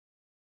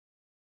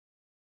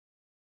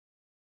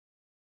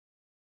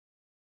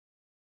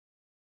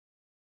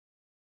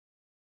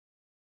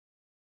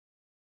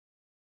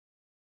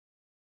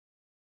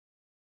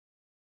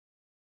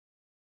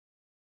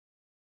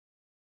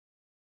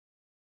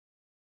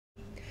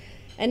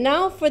And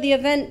now for the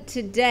event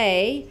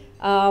today,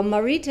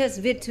 Marites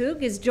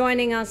Vitug is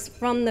joining us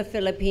from the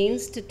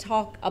Philippines to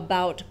talk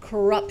about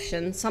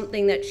corruption,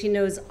 something that she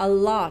knows a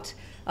lot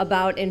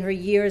about in her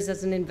years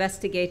as an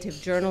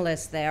investigative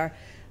journalist there.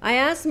 I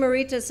asked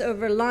Marites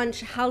over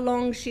lunch how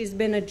long she's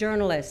been a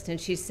journalist, and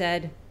she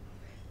said,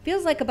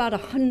 feels like about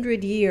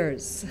 100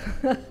 years.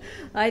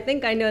 I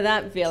think I know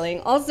that feeling.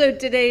 Also,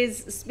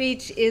 today's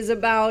speech is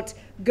about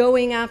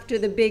going after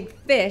the big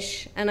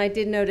fish, and I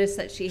did notice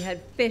that she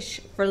had fish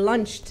for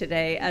lunch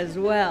today as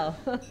well.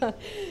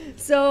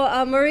 So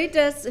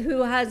Marites,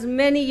 who has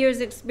many years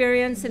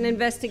experience in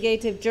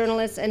investigative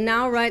journalists and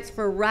now writes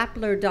for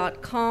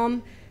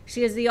Rappler.com,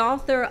 she is the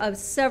author of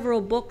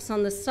several books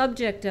on the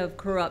subject of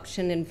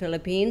corruption in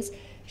Philippines.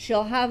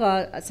 She'll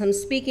have some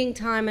speaking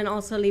time and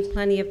also leave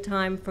plenty of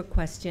time for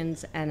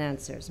questions and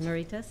answers.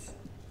 Marites?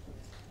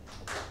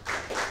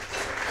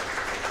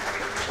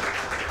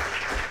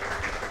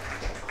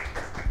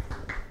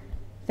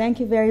 Thank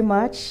you very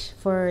much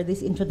for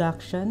this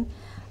introduction.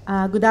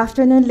 Good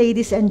afternoon,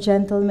 ladies and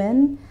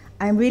gentlemen.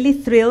 I'm really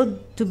thrilled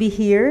to be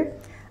here.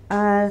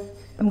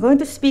 I'm going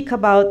to speak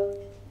about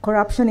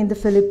corruption in the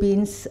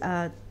Philippines,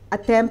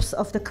 attempts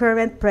of the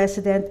current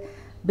president,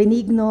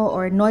 Benigno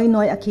or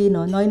Noynoy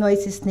Aquino, Noynoy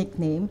is his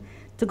nickname,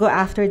 to go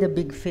after the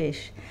big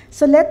fish.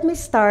 So let me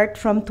start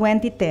from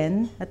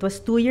 2010, that was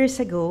 2 years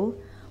ago,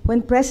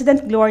 when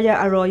President Gloria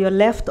Arroyo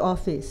left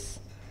office.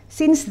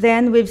 Since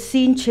then, we've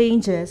seen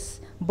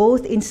changes,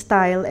 both in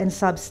style and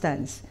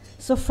substance.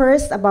 So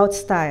first, about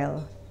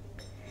style.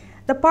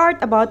 The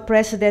part about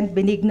President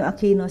Benigno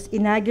Aquino's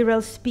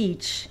inaugural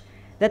speech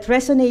that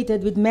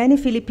resonated with many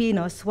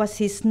Filipinos was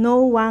his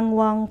no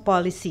wang-wang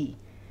policy.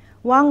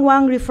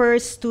 Wang-wang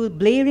refers to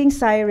blaring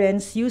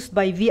sirens used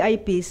by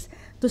VIPs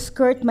to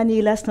skirt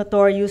Manila's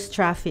notorious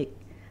traffic.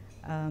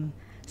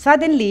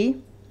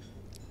 Suddenly,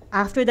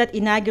 after that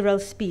inaugural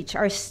speech,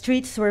 our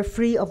streets were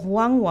free of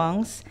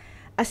wang-wangs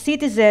as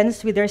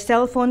citizens with their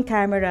cell phone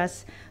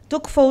cameras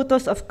took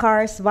photos of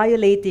cars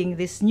violating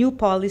this new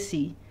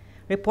policy,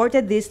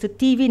 reported this to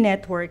TV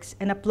networks,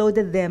 and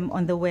uploaded them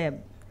on the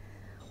web.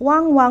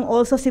 Wang-wang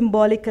also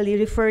symbolically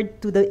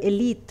referred to the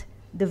elite,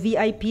 the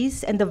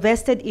VIPs, and the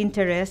vested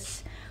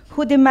interests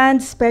who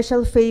demand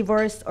special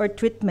favors or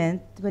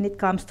treatment when it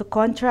comes to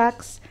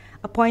contracts,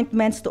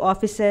 appointments to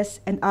offices,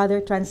 and other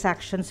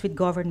transactions with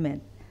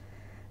government.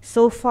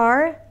 So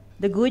far,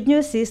 the good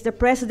news is the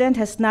president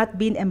has not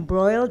been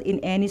embroiled in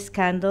any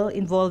scandal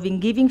involving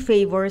giving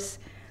favors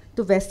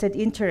to vested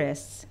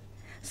interests.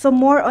 So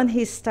more on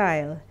his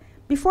style.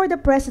 Before the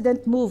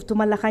president moved to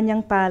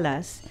Malacanang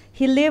Palace,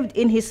 he lived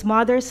in his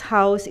mother's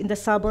house in the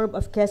suburb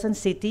of Quezon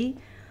City,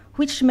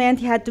 which meant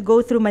he had to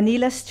go through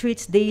Manila's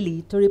streets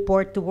daily to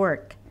report to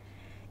work.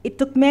 It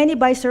took many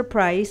by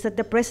surprise that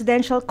the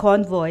presidential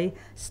convoy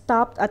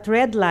stopped at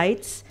red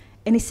lights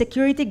and his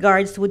security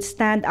guards would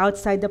stand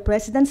outside the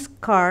president's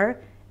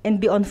car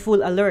and be on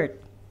full alert.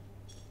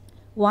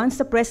 Once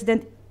the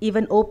president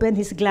even opened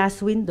his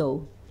glass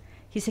window,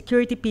 his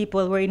security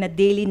people were in a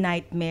daily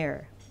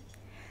nightmare.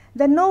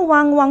 The no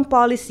wang-wang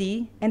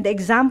policy and the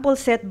example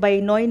set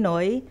by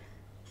Noynoy,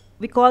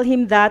 we call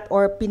him that,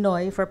 or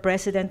Pinoy for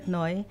President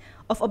Noy,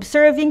 of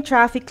observing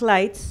traffic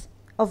lights,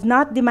 of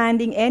not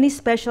demanding any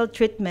special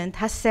treatment,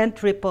 has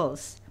sent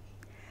ripples.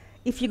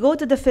 If you go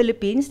to the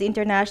Philippines, the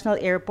international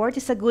airport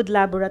is a good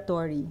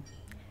laboratory.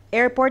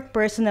 Airport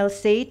personnel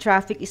say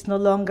traffic is no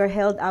longer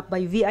held up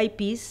by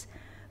VIPs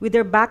with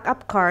their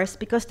backup cars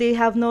because they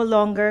have no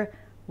longer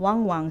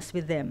wang-wangs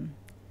with them.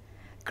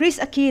 Chris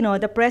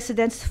Aquino, the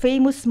president's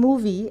famous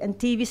movie and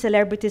TV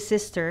celebrity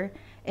sister,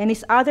 and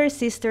his other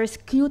sisters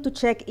queue to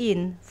check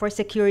in for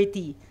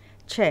security.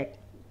 Check.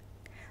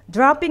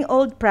 Dropping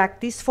old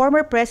practice,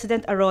 former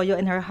President Arroyo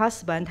and her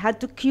husband had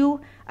to queue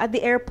at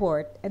the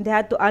airport and they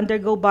had to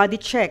undergo body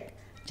check,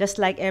 just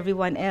like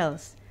everyone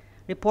else.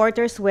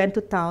 Reporters went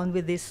to town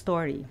with this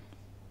story.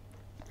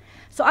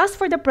 So as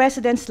for the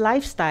president's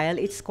lifestyle,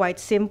 it's quite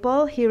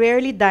simple. He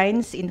rarely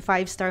dines in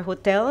five-star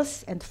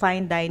hotels and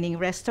fine dining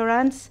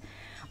restaurants.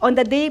 On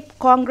the day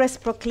Congress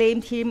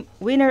proclaimed him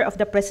winner of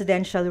the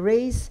presidential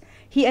race,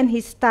 he and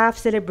his staff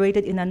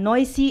celebrated in a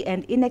noisy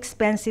and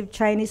inexpensive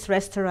Chinese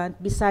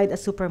restaurant beside a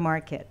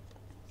supermarket.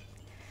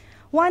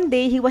 One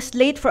day, he was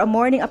late for a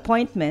morning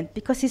appointment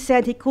because he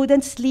said he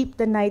couldn't sleep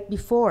the night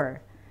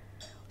before.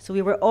 So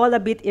we were all a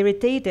bit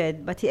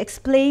irritated, but he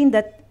explained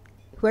that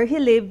where he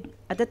lived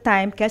at the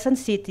time, Quezon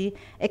City,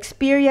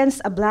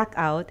 experienced a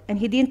blackout and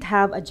he didn't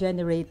have a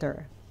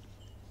generator.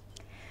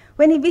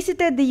 When he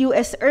visited the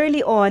US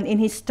early on in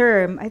his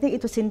term, I think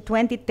it was in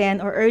 2010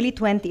 or early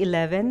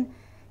 2011,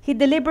 he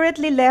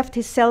deliberately left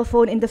his cell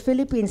phone in the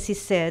Philippines, he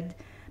said,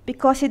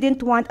 because he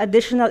didn't want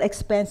additional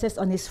expenses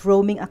on his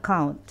roaming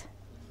account.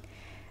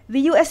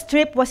 The US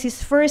trip was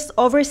his first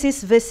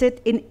overseas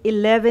visit in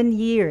 11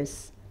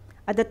 years.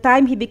 At the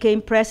time he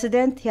became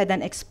president, he had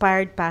an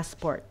expired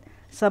passport.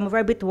 Some were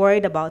a bit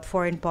worried about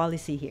foreign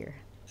policy here.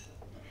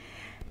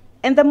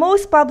 And the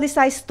most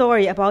publicized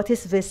story about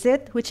his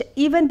visit, which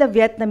even the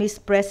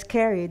Vietnamese press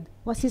carried,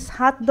 was his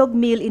hot dog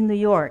meal in New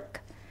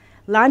York.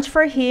 Lunch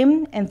for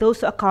him and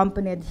those who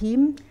accompanied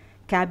him,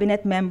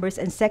 cabinet members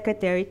and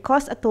secretary,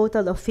 cost a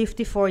total of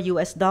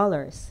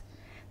 $54.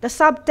 The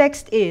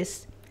subtext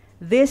is,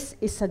 this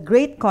is a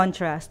great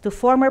contrast to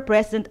former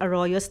President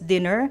Arroyo's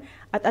dinner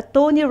at a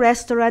Tony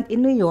restaurant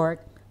in New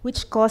York,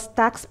 which cost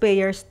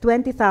taxpayers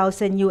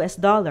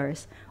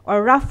 $20,000,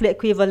 or roughly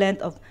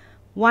equivalent of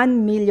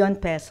 1 million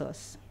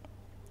pesos.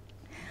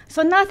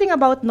 So nothing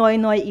about Noy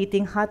Noy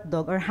eating hot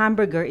dog or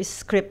hamburger is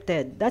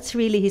scripted. That's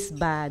really his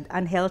bad,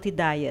 unhealthy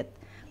diet,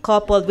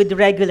 coupled with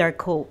regular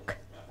Coke.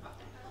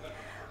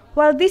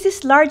 While this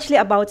is largely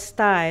about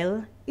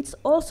style, it's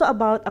also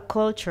about a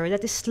culture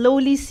that is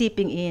slowly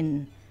seeping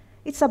in.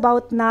 It's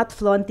about not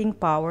flaunting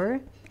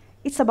power.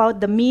 It's about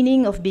the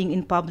meaning of being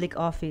in public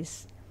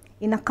office.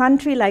 In a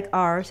country like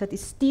ours that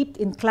is steeped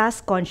in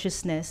class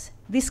consciousness,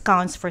 this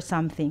counts for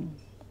something.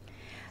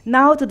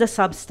 Now to the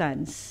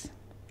substance.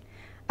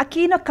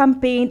 Aquino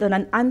campaigned on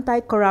an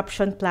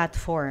anti-corruption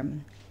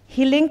platform.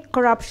 He linked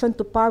corruption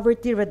to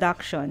poverty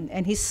reduction,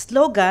 and his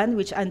slogan,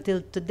 which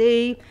until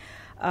today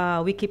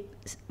we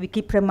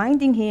keep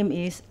reminding him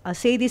is, I'll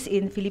say this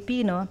in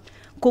Filipino,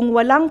 kung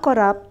walang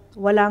corrupt,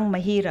 walang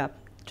mahirap.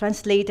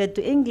 Translated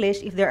to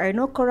English, if there are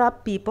no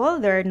corrupt people,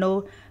 there are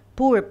no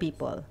poor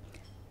people.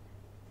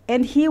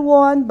 And he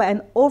won by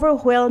an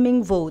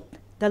overwhelming vote,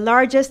 the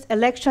largest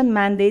election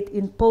mandate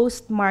in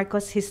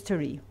post-Marcos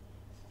history.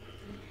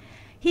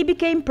 He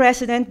became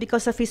president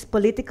because of his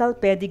political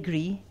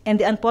pedigree and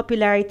the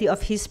unpopularity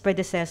of his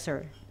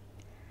predecessor.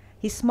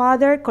 His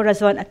mother,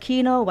 Corazon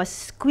Aquino, was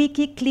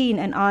squeaky clean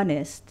and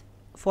honest,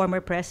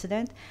 former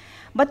president,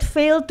 but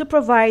failed to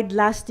provide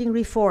lasting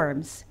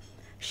reforms.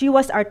 She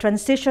was our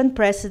transition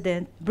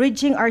president,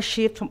 bridging our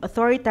shift from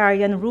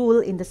authoritarian rule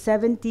in the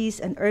 70s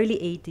and early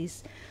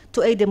 80s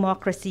to a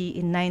democracy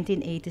in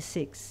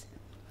 1986.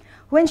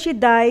 When she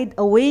died,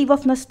 a wave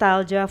of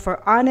nostalgia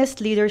for honest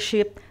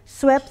leadership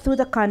swept through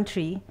the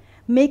country,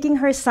 making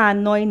her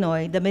son Noy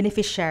Noy the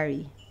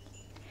beneficiary.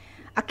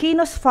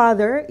 Aquino's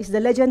father is the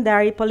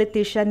legendary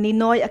politician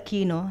Ninoy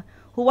Aquino,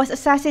 who was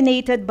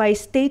assassinated by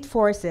state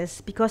forces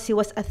because he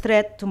was a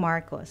threat to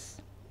Marcos.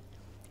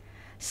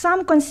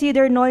 Some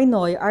consider Noy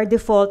Noy our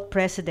default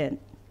president.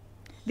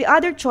 The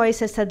other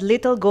choices had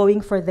little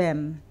going for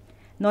them.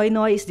 Noy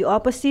Noy is the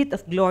opposite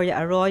of Gloria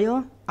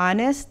Arroyo,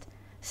 honest,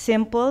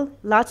 simple,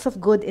 lots of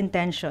good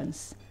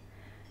intentions.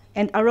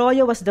 And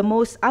Arroyo was the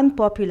most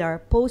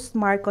unpopular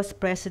post-Marcos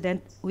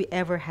president we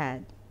ever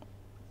had.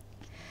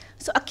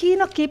 So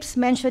Aquino keeps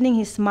mentioning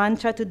his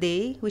mantra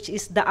today, which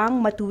is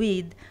daang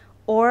matuwid,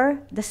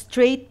 or the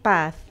straight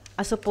path,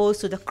 as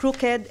opposed to the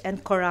crooked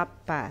and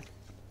corrupt path.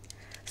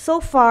 So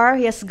far,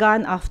 he has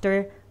gone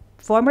after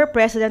former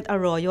President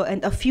Arroyo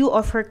and a few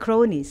of her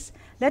cronies.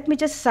 Let me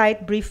just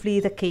cite briefly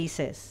the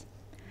cases.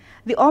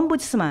 The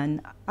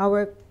Ombudsman,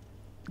 our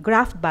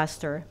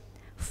graftbuster,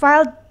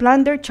 filed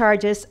plunder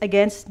charges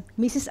against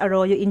Mrs.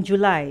 Arroyo in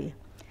July.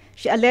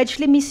 She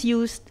allegedly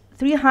misused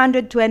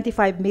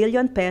 325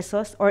 million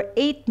pesos or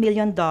 $8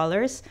 million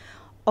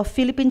of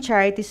Philippine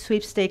Charity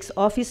Sweepstakes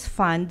Office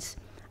funds,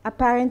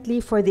 apparently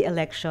for the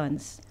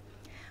elections.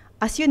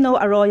 As you know,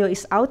 Arroyo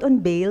is out on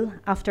bail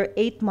after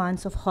 8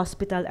 months of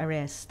hospital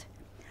arrest.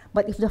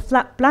 But if the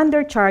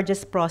plunder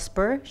charges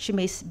prosper, she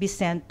may be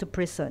sent to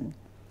prison.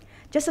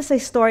 Just as a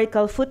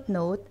historical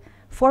footnote,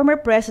 former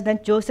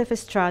President Joseph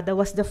Estrada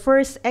was the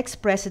first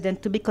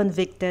ex-president to be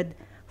convicted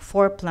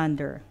for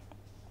plunder.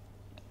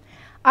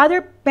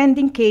 Other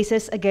pending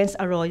cases against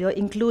Arroyo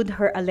include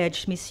her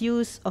alleged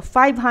misuse of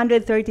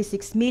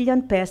 536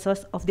 million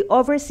pesos of the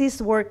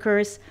Overseas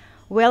Workers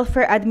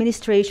Welfare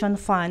Administration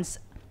funds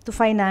to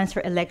finance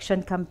her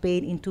election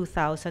campaign in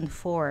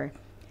 2004.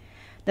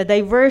 The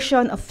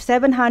diversion of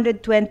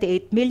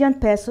 728 million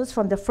pesos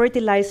from the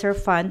fertilizer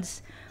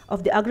funds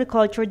of the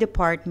Agriculture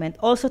Department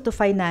also to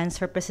finance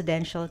her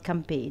presidential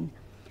campaign.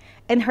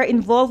 And her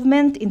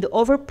involvement in the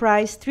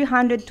overpriced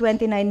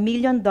 $329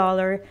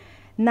 million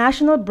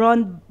National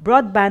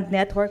Broadband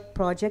Network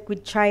project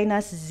with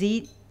China's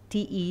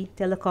ZTE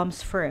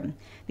telecoms firm.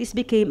 This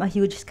became a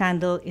huge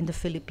scandal in the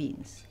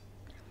Philippines.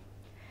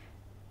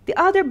 The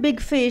other big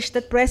fish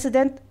that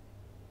President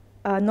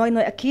Noy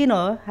Noy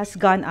Aquino has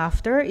gone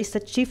after is the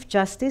Chief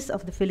Justice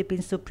of the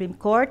Philippine Supreme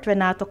Court,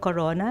 Renato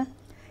Corona.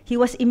 He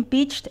was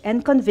impeached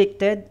and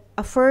convicted,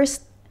 a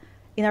first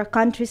in our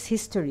country's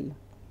history.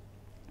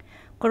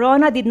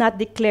 Corona did not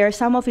declare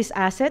some of his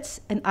assets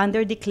and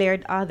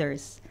underdeclared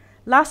others.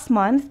 Last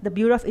month, the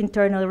Bureau of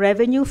Internal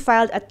Revenue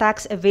filed a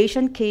tax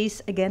evasion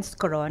case against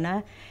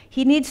Corona.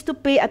 He needs to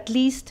pay at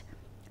least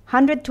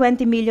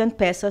 120 million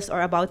pesos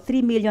or about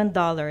 $3 million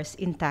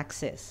in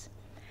taxes.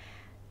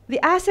 The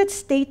asset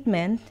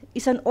statement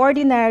is an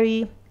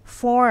ordinary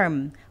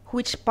form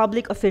which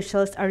public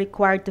officials are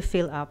required to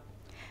fill up.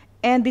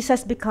 And this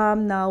has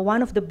become now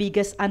one of the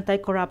biggest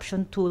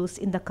anti-corruption tools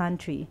in the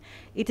country.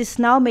 It is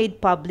now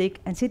made public,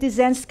 and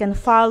citizens can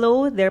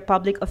follow their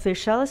public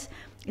officials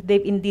if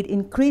they've indeed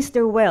increased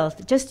their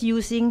wealth just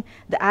using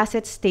the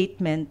asset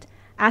statement,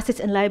 assets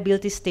and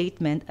liability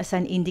statement as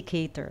an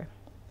indicator.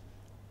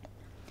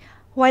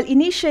 While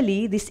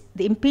initially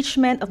the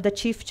impeachment of the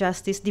Chief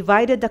Justice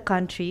divided the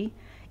country,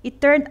 it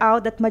turned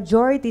out that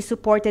majority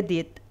supported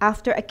it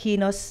after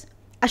as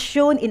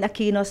shown in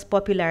Aquino's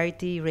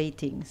popularity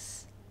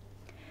ratings.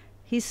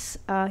 He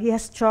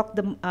has struck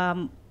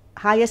the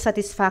highest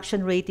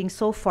satisfaction rating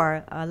so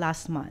far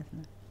last month.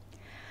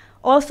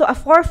 Also, a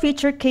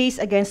forfeiture case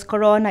against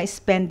Corona is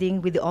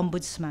pending with the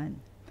Ombudsman.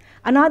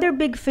 Another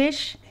big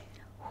fish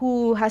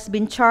who has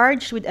been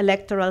charged with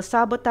electoral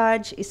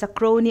sabotage is a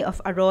crony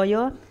of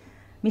Arroyo,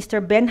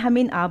 Mr.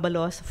 Benjamin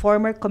Abalos,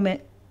 former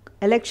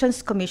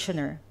elections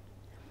commissioner.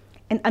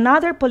 And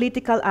another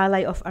political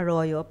ally of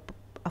Arroyo,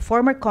 a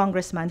former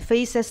congressman,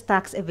 faces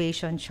tax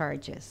evasion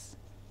charges.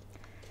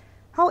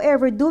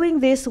 However, doing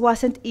this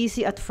wasn't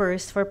easy at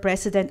first for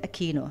President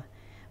Aquino.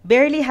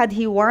 Barely had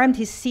he warmed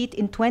his seat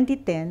in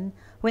 2010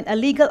 when a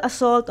legal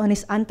assault on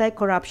his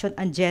anti-corruption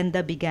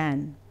agenda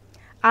began.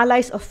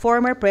 Allies of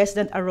former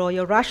President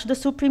Arroyo rushed the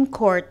Supreme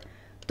Court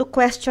to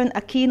question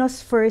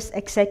Aquino's first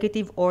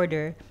executive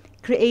order,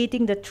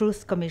 creating the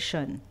Truth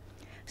Commission.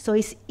 So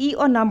his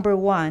EO number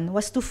 1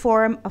 was to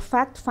form a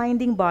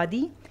fact-finding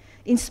body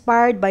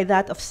inspired by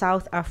that of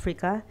South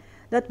Africa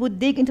that would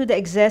dig into the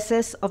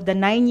excesses of the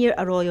 9-year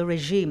Arroyo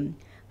regime.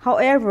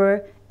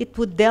 However, it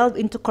would delve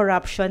into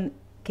corruption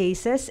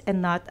cases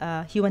and not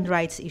human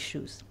rights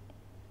issues.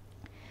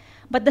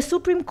 But the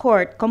Supreme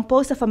Court,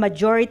 composed of a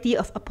majority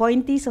of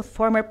appointees of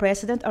former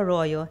President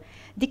Arroyo,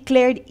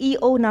 declared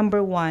EO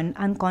number 1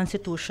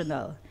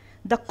 unconstitutional.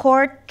 The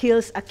court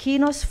kills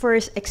Aquino's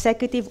first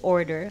executive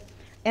order,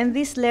 and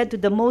this led to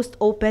the most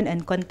open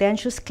and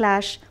contentious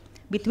clash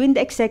between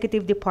the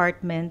executive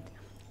department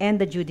and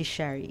the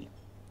judiciary.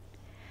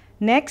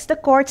 Next, the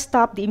court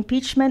stopped the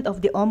impeachment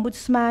of the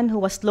ombudsman who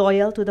was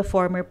loyal to the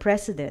former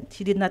president.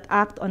 She did not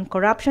act on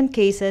corruption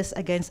cases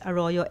against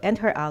Arroyo and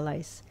her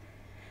allies.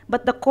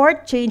 But the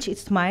court changed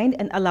its mind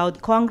and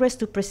allowed Congress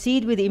to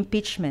proceed with the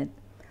impeachment.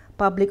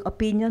 Public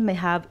opinion may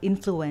have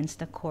influenced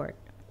the court.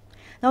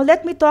 Now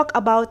let me talk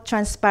about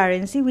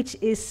transparency, which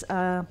is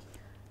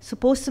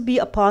supposed to be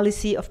a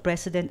policy of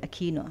President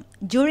Aquino.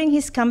 During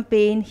his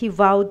campaign, he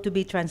vowed to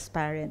be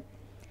transparent.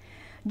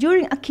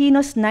 During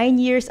Aquino's 9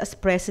 years as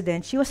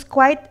president, she was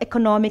quite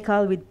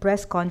economical with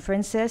press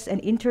conferences and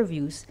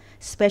interviews,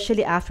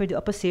 especially after the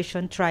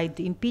opposition tried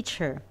to impeach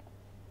her.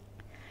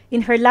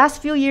 In her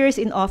last few years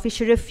in office,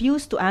 she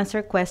refused to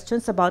answer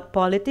questions about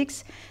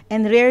politics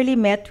and rarely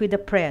met with the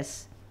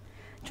press.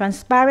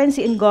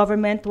 Transparency in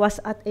government was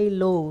at a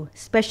low,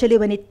 especially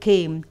when it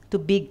came to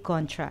big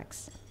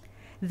contracts.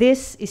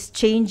 This is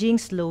changing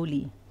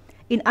slowly.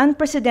 In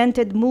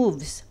unprecedented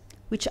moves,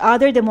 which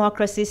other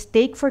democracies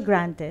take for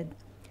granted,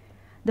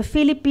 the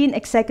Philippine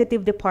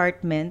Executive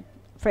Department,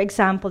 for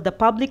example, the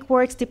Public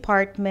Works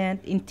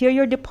Department,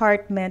 Interior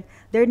Department,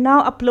 they're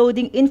now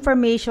uploading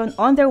information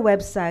on their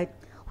website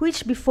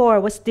which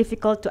before was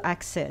difficult to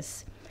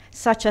access,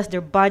 such as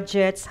their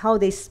budgets, how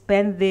they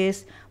spend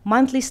this,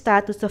 monthly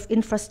status of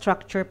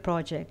infrastructure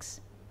projects.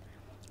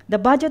 The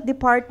Budget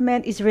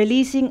Department is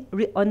releasing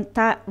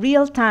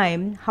real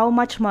time how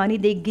much money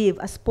they give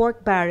as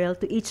pork barrel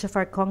to each of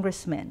our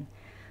congressmen.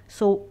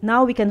 So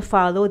now we can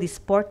follow this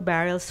pork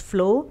barrel's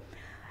flow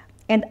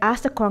and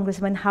ask the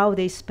congressmen how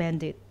they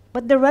spend it.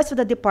 But the rest of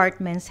the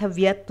departments have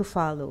yet to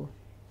follow.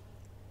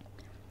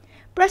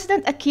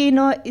 President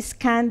Aquino is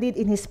candid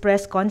in his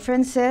press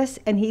conferences,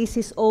 and he is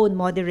his own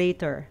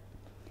moderator.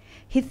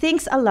 He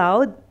thinks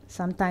aloud,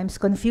 sometimes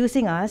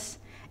confusing us,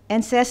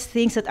 and says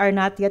things that are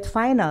not yet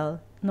final,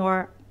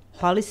 nor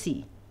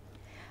policy.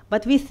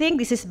 But we think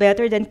this is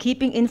better than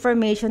keeping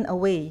information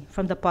away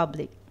from the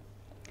public.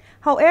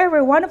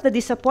 However, one of the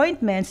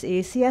disappointments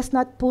is he has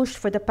not pushed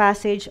for the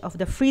passage of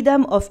the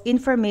Freedom of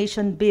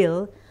Information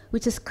Bill,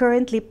 which is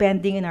currently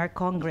pending in our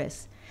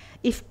Congress.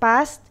 If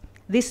passed,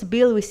 this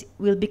bill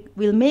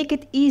will make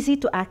it easy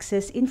to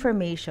access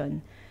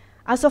information.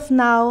 As of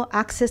now,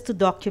 access to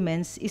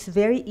documents is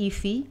very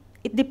iffy.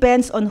 It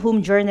depends on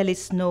whom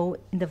journalists know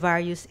in the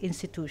various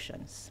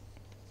institutions.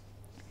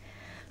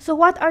 So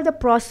what are the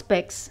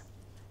prospects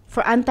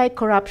for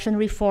anti-corruption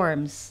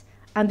reforms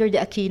under the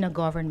Aquino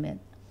government?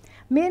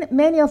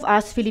 Many of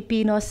us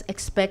Filipinos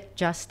expect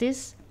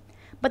justice,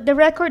 but the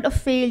record of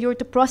failure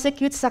to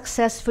prosecute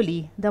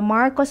successfully the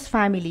Marcos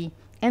family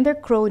and their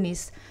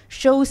cronies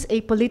shows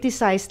a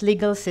politicized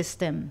legal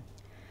system.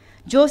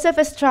 Joseph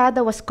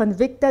Estrada was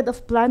convicted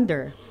of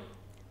plunder,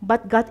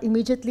 but got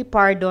immediately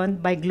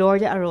pardoned by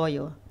Gloria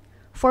Arroyo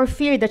for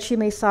fear that she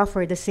may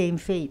suffer the same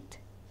fate.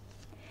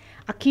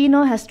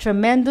 Aquino has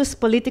tremendous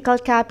political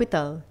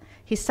capital.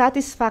 His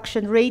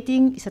satisfaction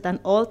rating is at an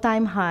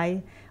all-time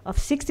high of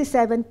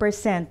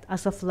 67%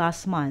 as of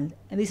last month,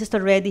 and this is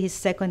already his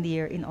second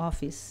year in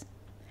office.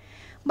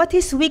 But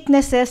his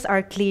weaknesses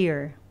are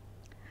clear.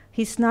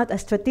 He's not a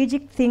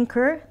strategic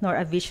thinker nor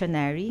a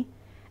visionary,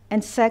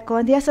 and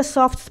second, he has a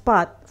soft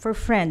spot for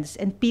friends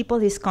and people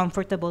he's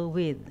comfortable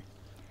with.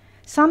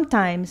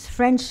 Sometimes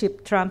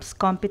friendship trumps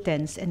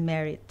competence and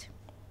merit.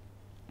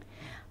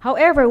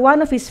 However,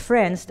 one of his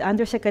friends, the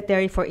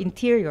Undersecretary for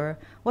Interior,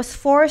 was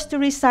forced to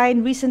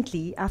resign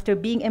recently after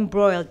being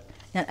embroiled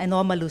an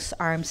anomalous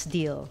arms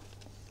deal.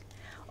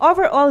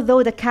 Overall,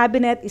 though, the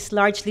cabinet is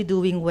largely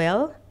doing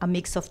well, a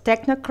mix of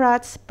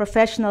technocrats,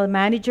 professional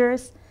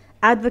managers,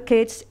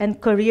 advocates,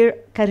 and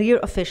career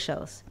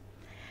officials.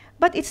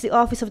 But it's the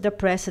office of the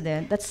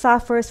president that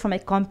suffers from a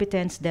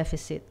competence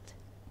deficit.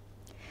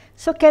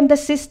 So can the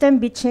system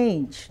be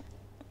changed?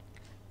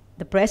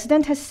 The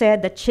president has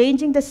said that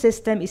changing the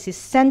system is his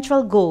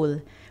central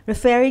goal,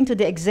 referring to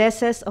the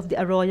excesses of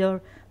the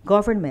Arroyo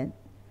government.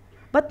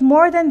 But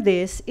more than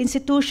this,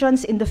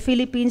 institutions in the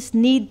Philippines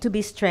need to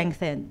be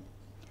strengthened.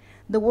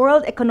 The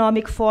World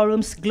Economic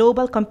Forum's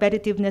Global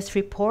Competitiveness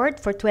Report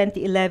for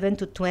 2011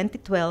 to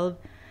 2012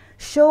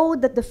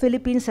 showed that the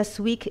Philippines has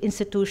weak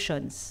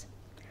institutions.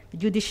 The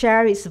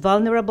judiciary is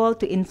vulnerable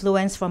to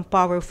influence from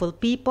powerful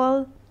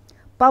people.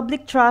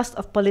 Public trust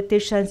of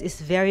politicians is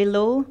very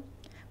low.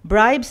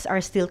 Bribes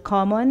are still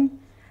common.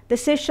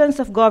 Decisions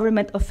of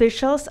government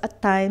officials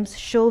at times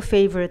show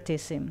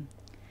favoritism.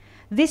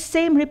 This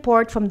same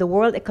report from the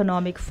World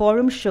Economic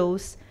Forum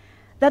shows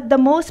that the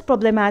most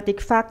problematic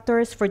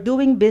factors for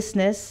doing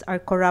business are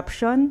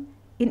corruption,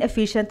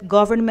 inefficient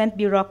government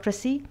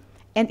bureaucracy,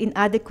 and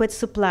inadequate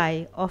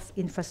supply of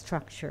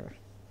infrastructure.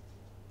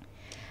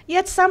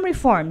 Yet some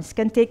reforms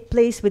can take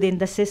place within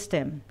the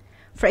system.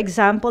 For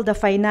example, the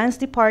Finance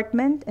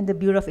Department and the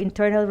Bureau of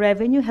Internal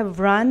Revenue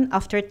have run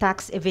after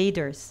tax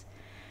evaders.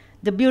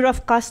 The Bureau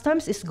of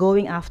Customs is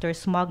going after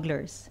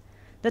smugglers.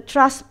 The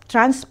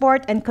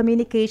Transport and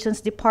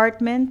Communications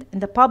Department and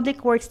the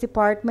Public Works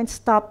Department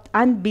stopped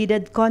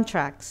unbidded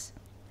contracts.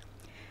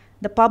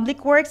 The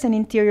Public Works and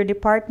Interior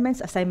Departments,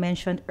 as I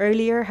mentioned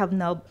earlier,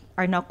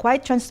 are now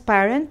quite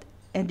transparent,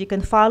 and you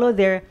can follow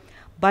their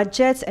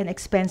budgets and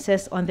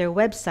expenses on their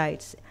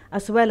websites,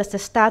 as well as the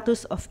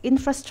status of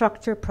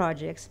infrastructure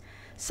projects,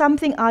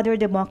 something other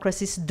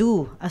democracies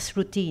do as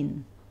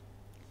routine.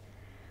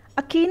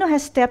 Aquino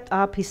has stepped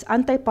up his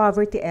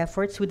anti-poverty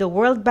efforts with the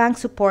World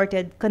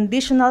Bank-supported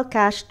conditional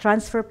cash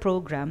transfer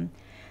program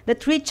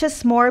that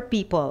reaches more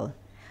people.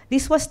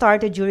 This was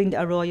started during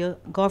the Arroyo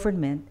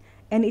government,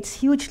 and it's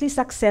hugely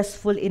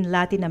successful in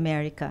Latin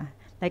America,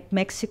 like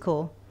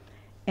Mexico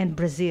and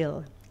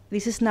Brazil.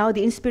 This is now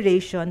the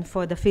inspiration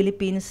for the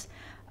Philippines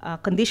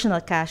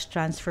conditional cash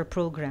transfer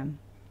program.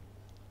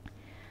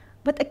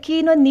 But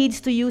Aquino needs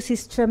to use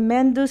his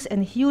tremendous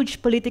and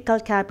huge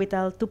political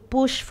capital to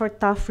push for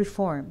tough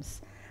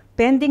reforms.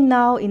 Pending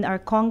now in our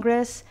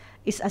Congress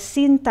is a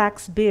sin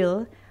tax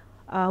bill,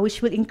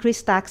 which will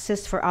increase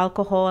taxes for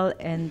alcohol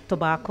and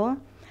tobacco,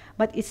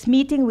 but it's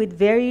meeting with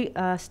very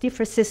stiff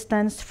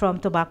resistance from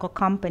tobacco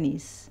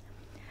companies.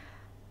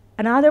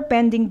 Another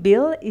pending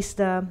bill is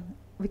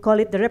we call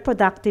it the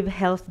Reproductive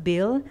Health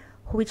Bill,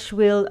 which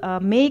will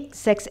make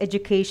sex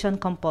education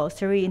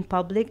compulsory in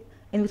public,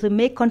 and it will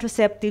make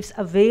contraceptives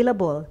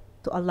available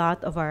to a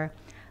lot of our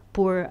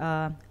poor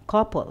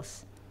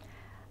couples.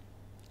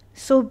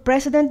 So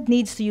President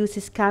needs to use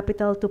his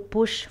capital to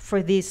push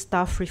for these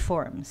tough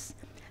reforms.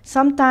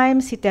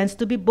 Sometimes he tends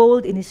to be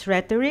bold in his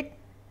rhetoric.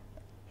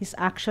 His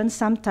actions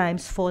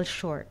sometimes fall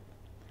short.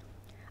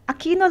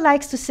 Aquino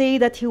likes to say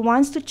that he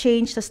wants to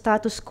change the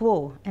status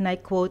quo, and I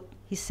quote,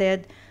 he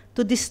said,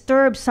 to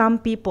disturb some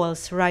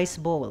people's rice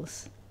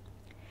bowls.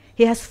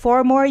 He has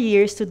 4 more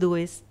years to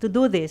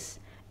do this,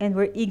 and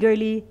we're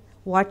eagerly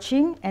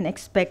watching and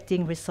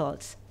expecting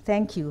results.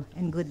 Thank you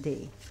and good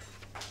day.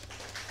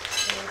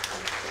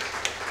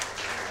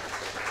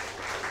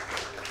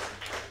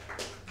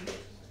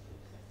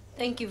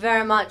 Thank you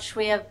very much.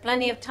 We have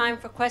plenty of time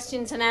for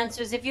questions and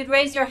answers. If you'd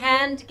raise your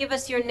hand, give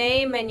us your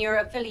name and your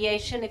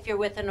affiliation if you're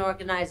with an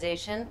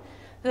organization.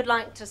 Who'd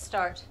like to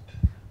start?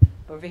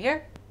 Over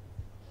here.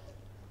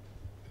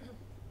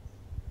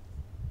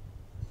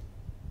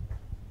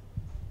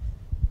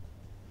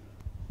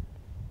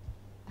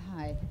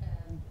 Hi.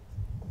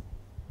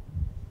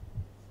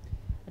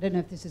 I don't know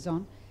if this is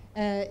on.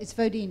 It's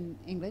Vodine,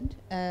 England,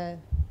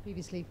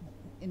 previously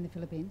in the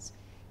Philippines.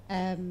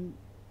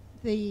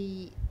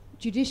 The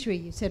judiciary,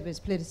 you said, was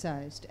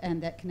politicized,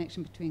 and that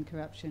connection between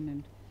corruption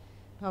and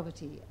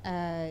poverty.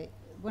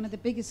 One of the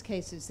biggest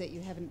cases that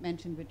you haven't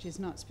mentioned, which is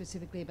not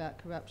specifically about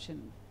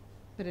corruption,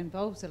 but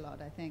involves a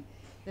lot, I think,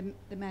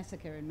 the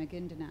massacre in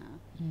Maguindanao.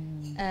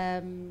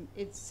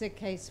 It's a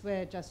case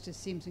where justice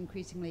seems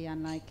increasingly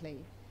unlikely,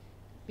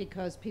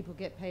 because people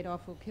get paid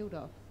off or killed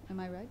off. Am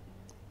I right?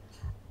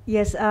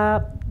 Yes,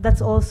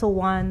 that's also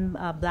one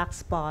black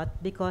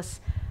spot, because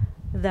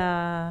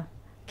the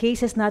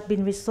case has not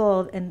been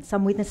resolved and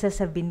some witnesses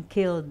have been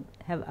killed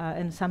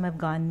and some have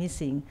gone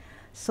missing.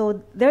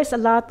 So there's a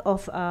lot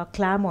of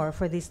clamor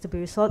for this to be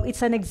resolved.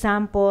 It's an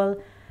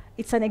example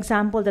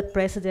that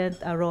President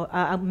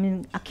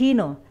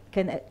Aquino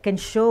can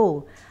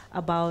show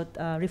about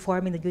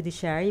reforming the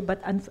judiciary,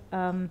 but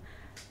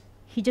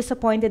he just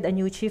appointed a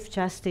new Chief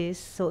Justice,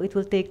 so it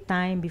will take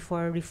time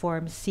before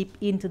reforms seep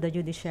into the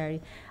judiciary.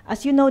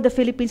 As you know, the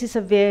Philippines is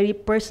a very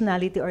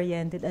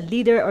personality-oriented, a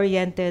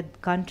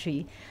leader-oriented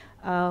country.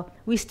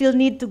 We still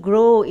need to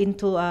grow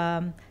into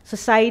a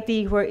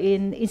society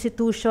wherein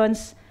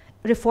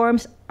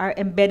reforms are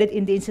embedded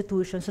in the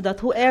institution, so that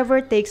whoever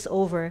takes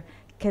over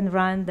can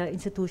run the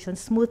institution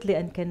smoothly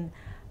and can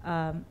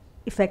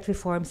effect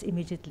reforms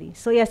immediately.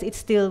 So yes,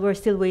 we're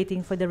still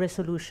waiting for the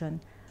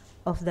resolution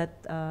of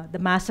that, the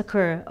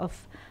massacre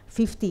of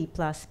 50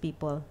 plus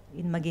people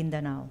in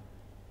Maguindanao.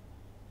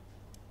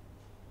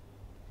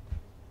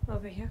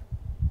 Over here.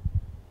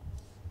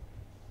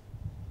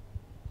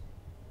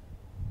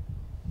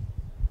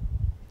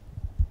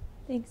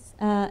 Thanks.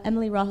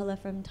 Emily Rahala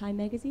from Time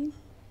Magazine.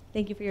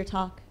 Thank you for your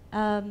talk.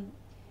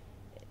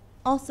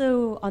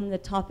 Also on the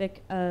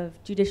topic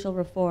of judicial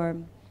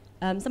reform,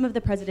 some of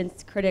the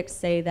president's critics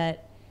say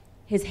that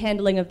his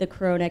handling of the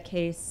Corona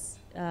case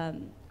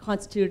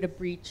constituted a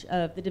breach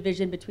of the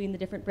division between the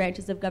different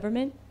branches of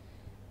government.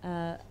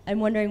 I'm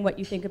wondering what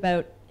you think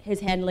about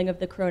his handling of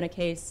the Corona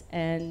case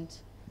and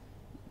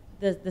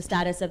the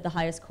status of the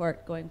highest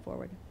court going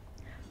forward.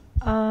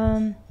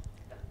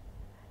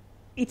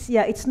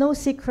 It's no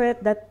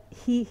secret that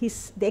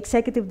the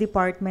executive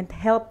department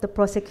helped the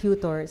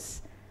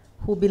prosecutors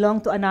who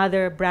belong to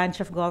another branch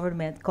of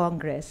government,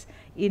 Congress,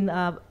 in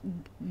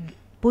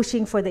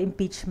pushing for the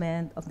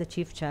impeachment of the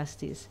Chief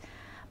Justice.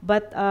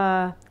 But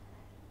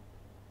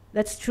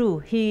that's true.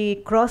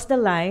 He crossed the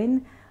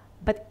line,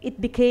 but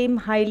it became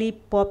highly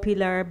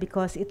popular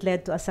because it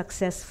led to a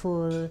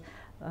successful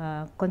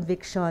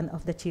conviction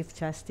of the Chief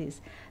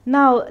Justice.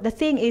 Now, the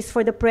thing is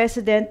for the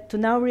president to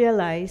now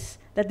realize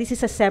that this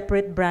is a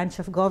separate branch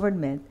of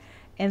government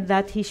and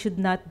that he should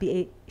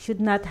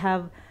not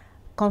have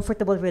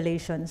comfortable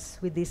relations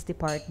with this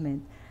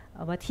department.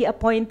 But he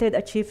appointed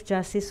a Chief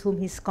Justice whom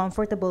he's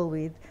comfortable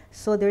with,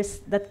 so there's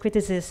that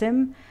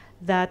criticism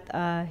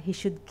that he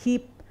should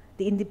keep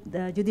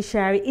the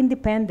judiciary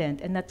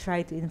independent and not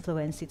try to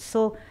influence it.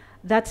 So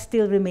that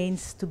still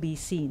remains to be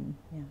seen.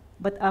 Yeah.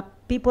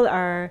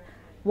 But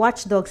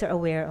watchdogs are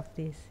aware of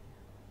this.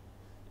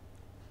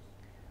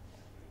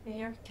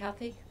 Here,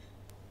 Kathy.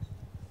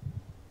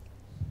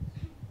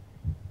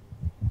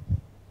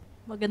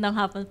 Magandang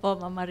hapon po,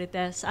 Ma'am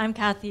Marites. I'm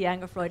Kathy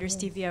Ang of Reuters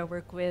TV. I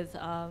work with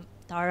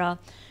Tara.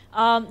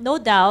 No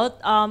doubt,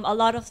 a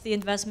lot of the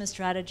investment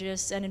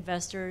strategists and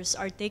investors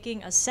are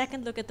taking a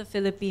second look at the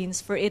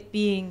Philippines for it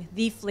being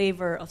the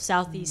flavor of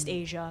Southeast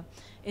Asia.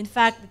 In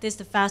fact, it is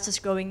the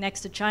fastest growing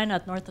next to China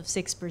at north of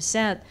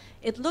 6%.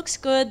 It looks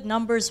good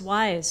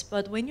numbers-wise,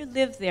 but when you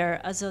live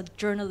there as a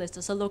journalist,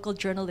 as a local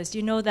journalist,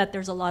 you know that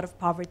there's a lot of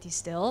poverty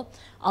still.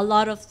 A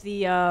lot of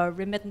the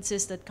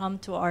remittances that come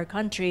to our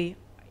country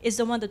is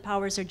the one that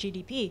powers our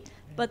GDP.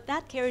 But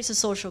that carries a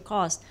social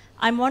cost.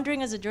 I'm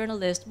wondering as a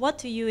journalist, what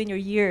to you in your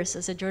years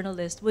as a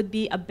journalist would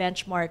be a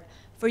benchmark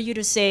for you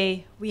to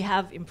say, we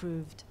have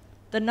improved?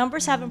 The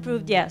numbers have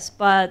improved, yes,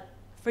 but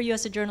for you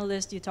as a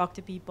journalist, you talk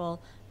to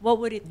people, what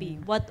would it be?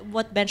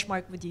 What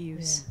benchmark would you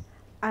use?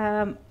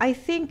 I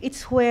think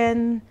it's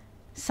when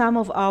some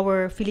of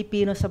our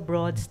Filipinos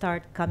abroad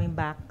start coming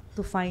back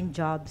to find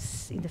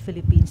jobs in the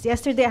Philippines.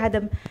 Yesterday, I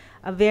had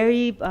a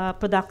very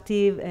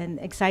productive and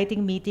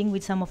exciting meeting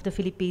with some of the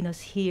Filipinos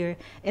here,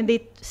 and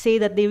they say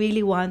that they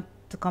really want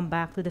to come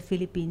back to the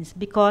Philippines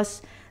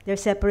because they're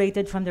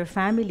separated from their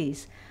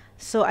families.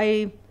 So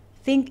I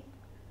think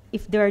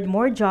if there are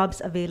more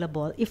jobs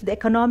available, if the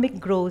economic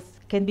growth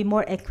can be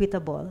more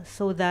equitable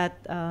so that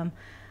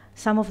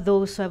some of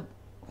those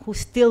who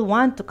still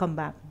want to come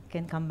back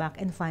can come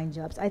back and find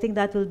jobs, I think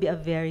that will be a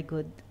very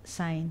good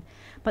sign.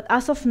 But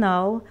as of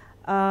now,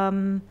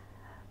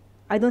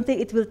 I don't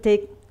think it will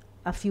take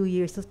a few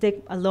years. It will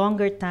take a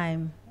longer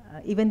time,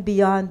 even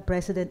beyond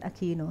President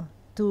Aquino,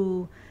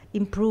 to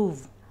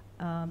improve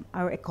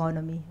our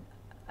economy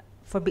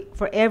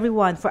for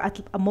everyone, for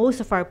most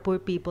of our poor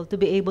people to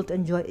be able to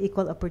enjoy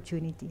equal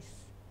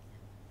opportunities.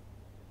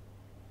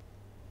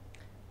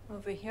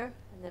 Over here,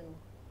 and then.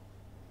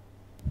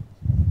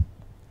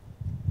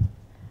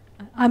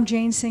 I'm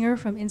Jane Singer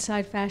from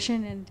Inside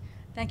Fashion, and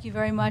thank you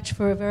very much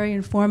for a very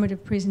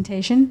informative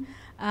presentation.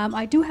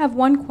 I do have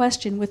one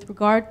question with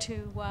regard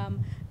to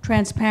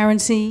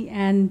transparency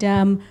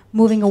and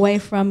moving away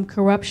from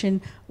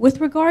corruption. With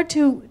regard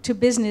to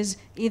business,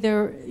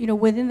 either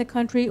within the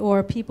country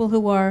or people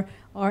who are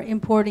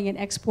importing and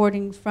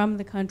exporting from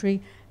the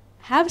country,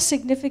 have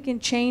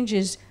significant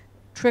changes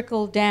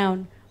trickled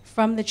down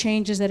from the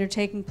changes that are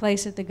taking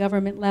place at the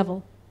government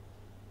level?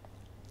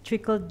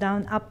 Trickled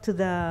down up to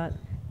the...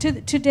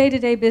 To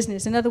day-to-day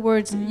business. In other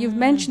words, you've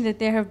mentioned that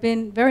there have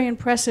been very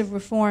impressive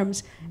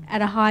reforms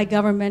at a high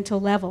governmental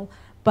level,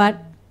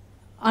 but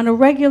on a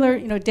regular,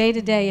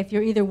 day-to-day, if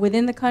you're either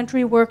within the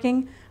country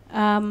working,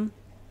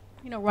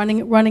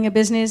 running a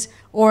business,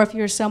 or if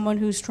you're someone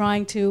who's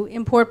trying to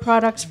import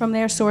products from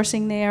there,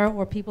 sourcing there,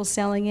 or people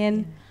selling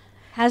in,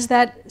 has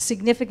that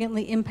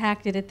significantly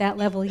impacted at that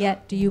level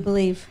yet, do you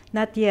believe?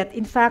 Not yet.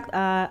 In fact,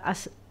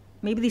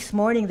 maybe this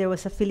morning there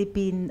was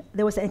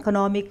an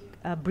economic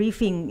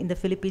briefing in the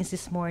Philippines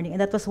this morning,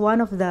 and that was one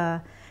of the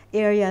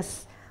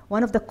areas,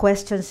 one of the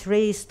questions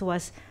raised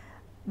was,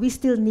 we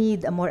still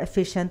need a more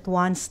efficient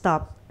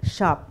one-stop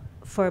shop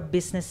for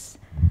business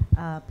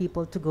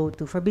people to go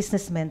to, for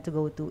businessmen to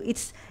go to.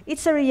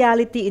 It's a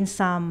reality in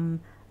some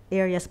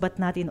areas, but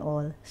not in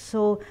all.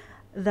 So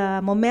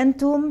the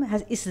momentum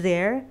is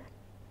there.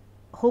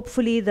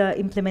 hopefully the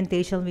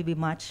implementation will be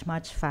much,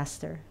 much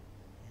faster.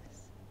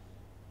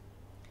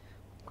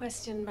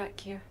 Question back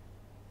here.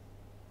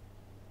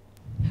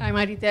 Hi,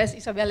 Marites.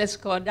 Isabel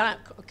Escoda,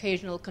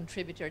 occasional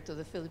contributor to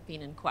the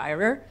Philippine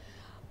Inquirer.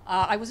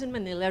 I was in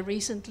Manila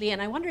recently,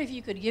 and I wonder if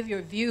you could give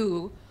your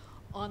view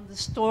on the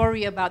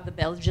story about the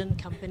Belgian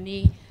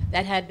company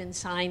that had been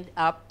signed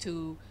up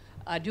to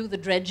do the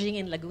dredging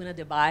in Laguna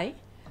de Bay.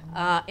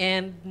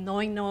 And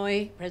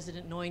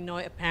President Noy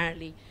Noy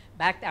apparently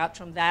backed out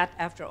from that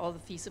after all the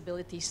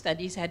feasibility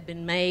studies had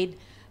been made,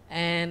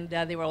 and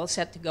they were all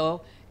set to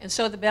go. And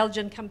so the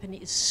Belgian company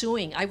is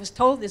suing. I was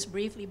told this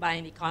briefly by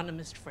an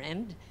economist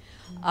friend.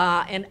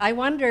 And I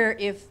wonder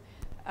if,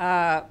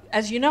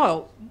 as you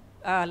know,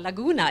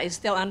 Laguna is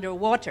still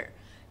underwater.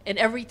 And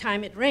every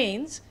time it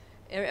rains,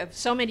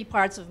 so many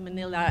parts of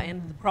Manila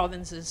and the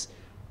provinces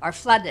are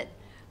flooded.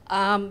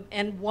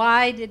 And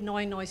why did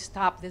Noy Noy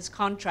stop this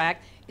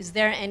contract? Is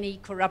there any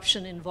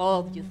corruption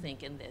involved, you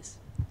think, in this?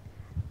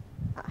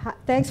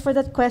 Thanks for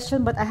that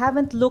question, but I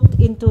haven't looked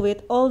into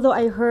it, although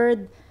I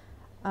heard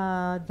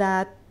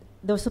that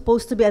there was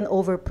supposed to be an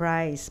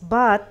overprice.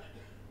 But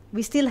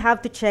we still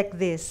have to check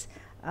this.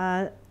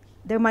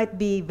 There might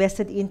be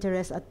vested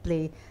interest at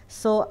play.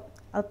 So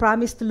I'll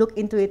promise to look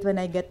into it when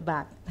I get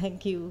back.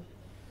 Thank you.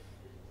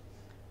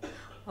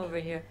 Over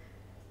here.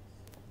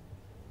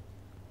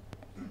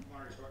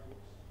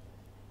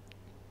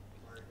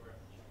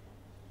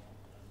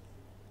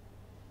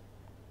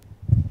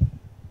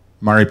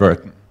 Murray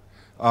Burton.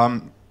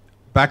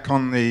 Back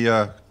on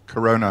the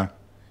Corona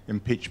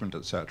impeachment,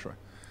 etc.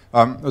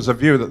 There's a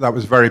view that that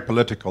was very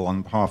political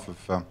on behalf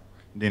of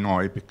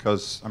Ninoy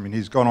because, I mean,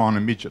 he's gone on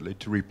immediately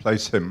to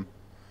replace him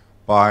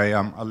by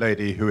a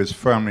lady who is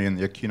firmly in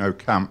the Aquino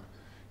camp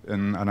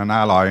and an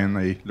ally in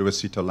the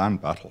Luisita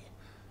land battle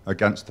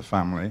against the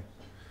family.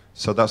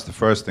 So that's the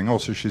first thing.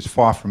 Also, she's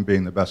far from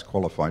being the best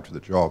qualified for the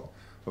job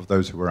of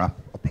those who were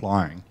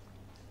applying.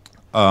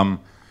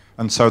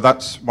 And so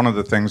that's one of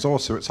the things.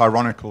 Also, it's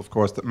ironical, of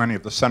course, that many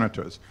of the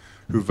senators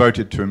who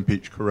voted to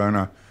impeach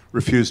Corona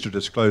refused to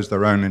disclose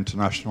their own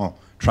international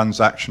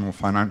transactional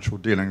financial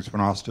dealings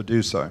when asked to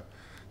do so.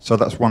 So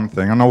that's one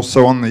thing. And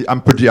also on the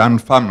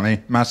Ampurian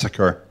family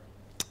massacre,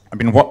 I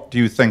mean, what do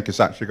you think is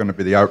actually going to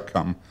be the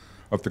outcome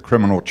of the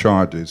criminal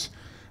charges?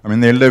 I mean,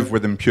 they live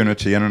with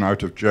impunity in and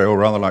out of jail,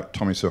 rather like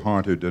Tommy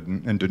Suharto did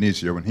in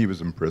Indonesia when he was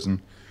in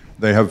prison.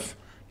 They have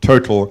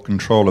total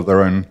control of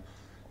their own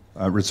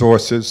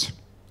resources.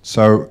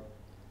 So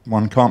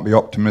one can't be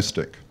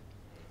optimistic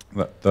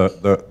that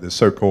the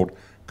so-called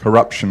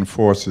corruption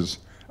forces,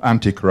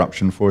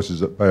 anti-corruption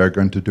forces at bay are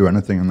going to do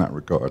anything in that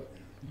regard.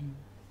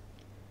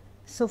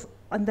 So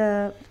on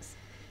the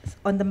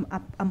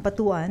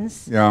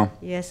Ampatuans, yeah.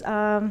 Yes,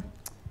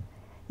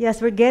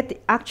 yes,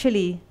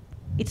 actually,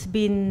 it's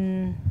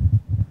been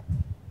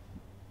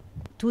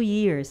 2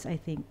 years, I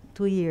think,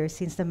 2 years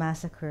since the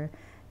massacre,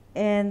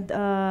 and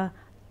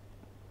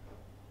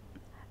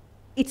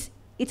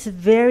it's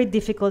very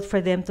difficult for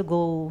them to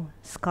go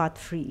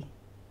scot-free.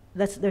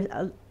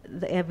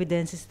 The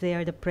evidence is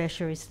there, the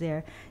pressure is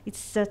there.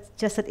 It's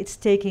just that it's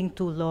taking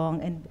too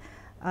long, and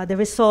the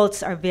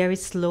results are very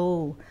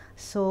slow.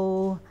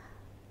 So,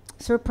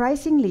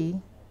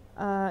 surprisingly,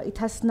 it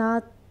has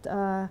not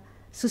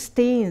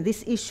sustained.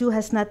 This issue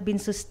has not been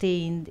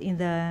sustained in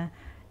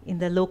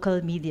the local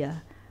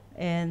media,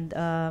 and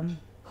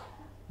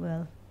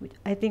well,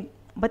 I think.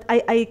 But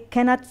I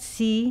cannot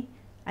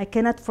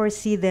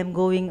foresee them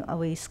going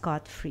away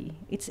scot-free.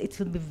 It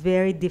will be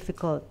very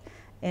difficult,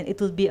 and it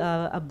will be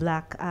a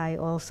black eye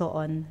also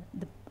on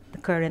the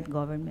current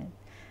government.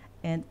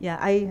 And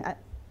yeah,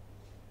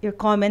 your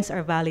comments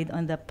are valid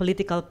on the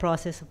political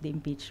process of the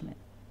impeachment.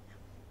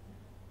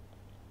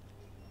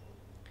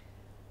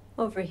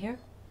 Over here.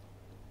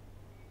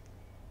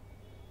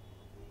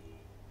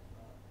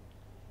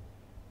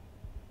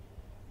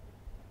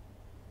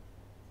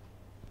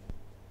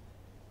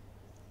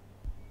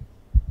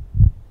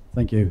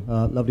 Thank you.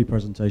 Lovely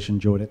presentation,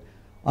 enjoyed it.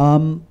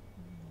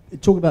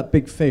 Talking about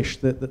big fish,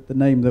 the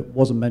name that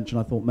wasn't mentioned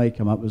I thought may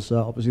come up was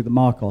obviously the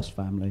Marcos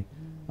family.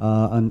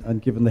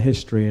 And given the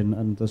history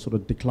and the sort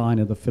of decline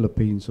of the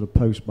Philippines sort of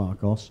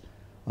post-Marcos,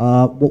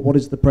 what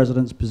is the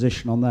President's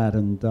position on that?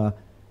 And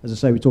as I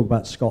say, we talk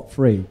about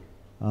scot-free.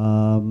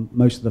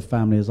 Most of the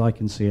family, as I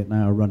can see it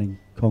now, are running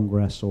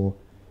Congress or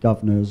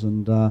governors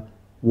and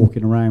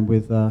walking around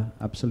with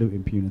absolute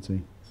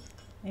impunity.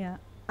 Yeah,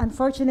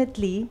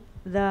 unfortunately,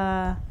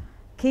 the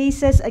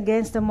cases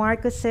against the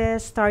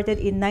Marcoses started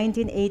in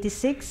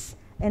 1986.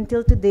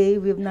 Until today,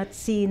 we've not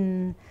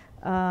seen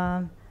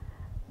the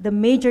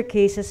major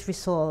cases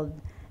resolved.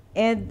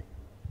 And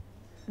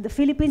the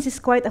Philippines is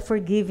quite a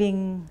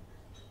forgiving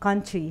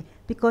country,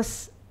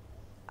 because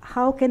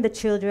how can the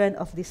children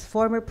of this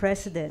former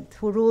president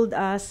who ruled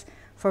us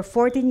for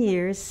 14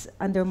 years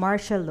under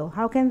martial law,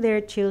 how can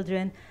their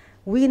children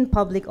win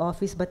public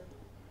office, but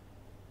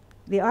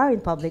they are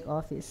in public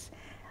office?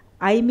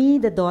 Aimee,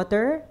 the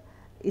daughter,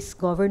 is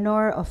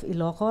governor of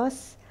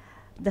Ilocos.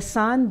 The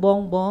son,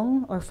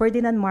 Bongbong, or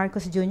Ferdinand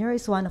Marcos Jr.,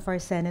 is one of our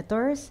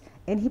senators.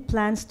 and he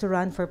plans to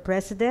run for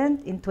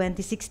president in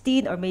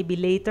 2016 or maybe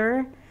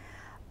later.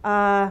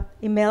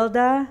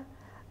 Imelda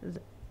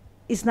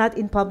is not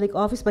in public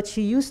office, but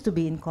she used to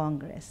be in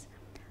Congress.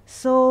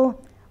 So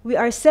we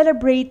are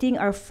celebrating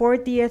our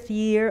 40th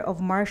year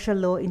of martial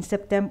law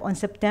on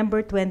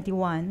September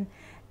 21,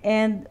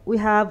 and we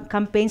have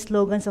campaign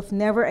slogans of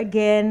never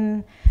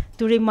again,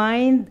 to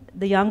remind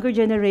the younger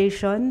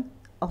generation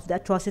of the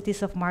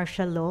atrocities of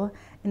martial law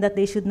and that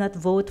they should not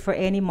vote for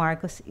any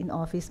Marcos in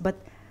office. But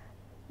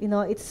you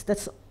know,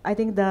 that's I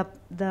think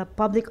the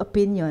public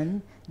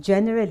opinion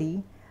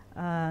generally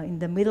in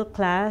the middle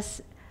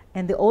class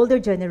and the older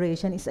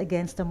generation is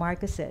against the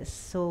Marcoses.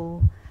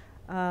 So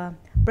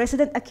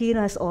President Aquino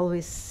has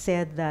always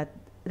said that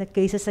the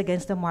cases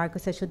against the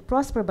Marcoses should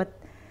prosper, but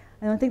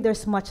I don't think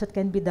there's much that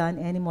can be done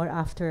anymore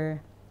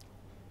after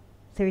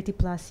 30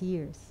 plus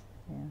years.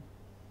 Yeah.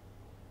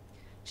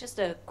 Just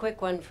a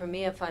quick one for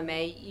me, if I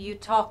may. You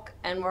talk,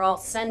 and we're all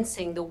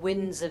sensing the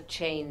winds of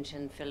change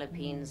in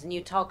Philippines, and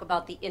you talk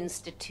about the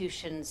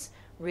institutions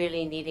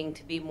really needing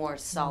to be more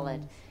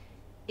solid.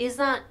 Is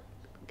that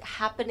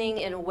happening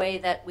in a way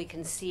that we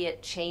can see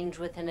it change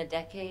within a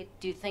decade?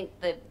 Do you think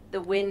that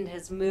the wind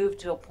has moved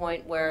to a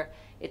point where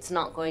it's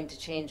not going to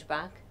change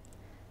back?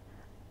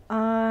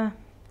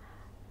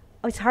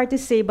 It's hard to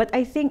say, but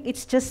I think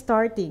it's just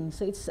starting.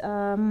 So it's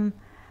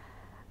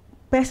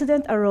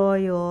President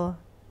Arroyo,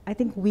 I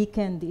think,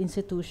 weakened the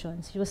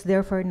institutions. He was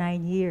there for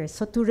 9 years.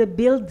 So to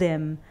rebuild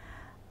them,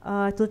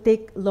 it will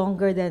take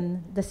longer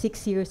than the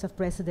 6 years of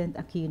President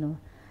Aquino.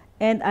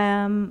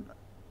 And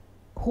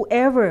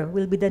whoever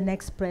will be the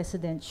next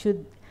president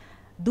should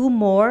do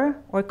more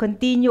or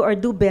continue or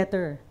do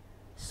better.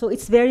 So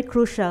it's very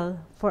crucial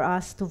for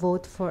us to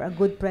vote for a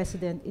good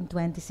president in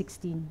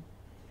 2016.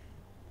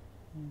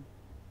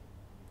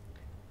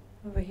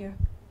 Over here.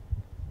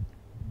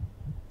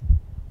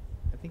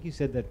 I think you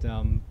said that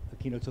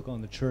Aquino took on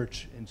the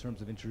church in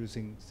terms of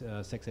introducing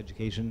sex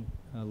education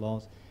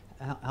laws.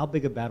 How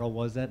big a battle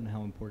was that, and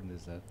how important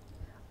is that?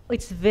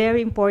 It's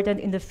very important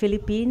in the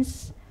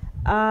Philippines.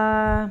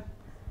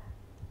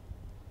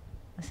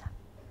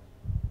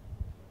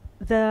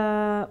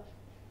 The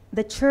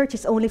church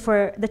is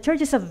the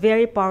church is a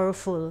very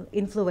powerful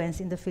influence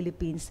in the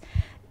Philippines.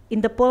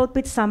 In the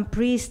pulpit, some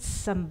priests,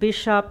 some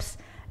bishops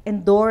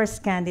endorse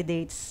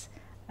candidates,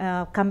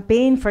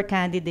 campaign for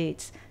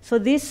candidates. So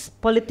these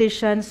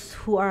politicians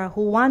who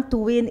want to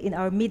win in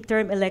our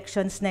midterm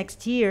elections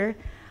next year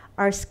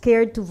are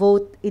scared to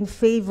vote in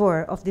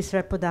favor of this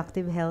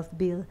reproductive health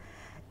bill.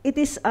 It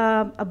is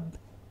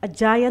a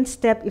giant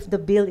step if the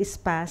bill is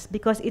passed,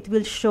 because it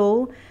will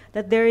show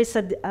that there is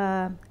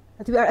that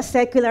we are a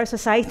secular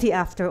society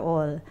after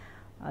all.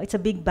 It's a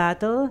big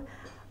battle.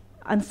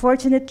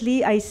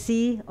 Unfortunately, I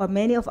see, or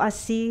many of us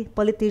see,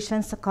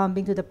 politicians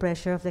succumbing to the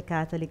pressure of the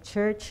Catholic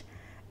Church,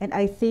 and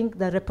I think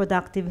the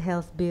reproductive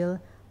health bill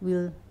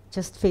will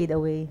just fade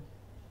away.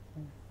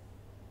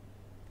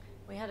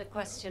 We had a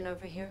question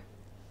over here.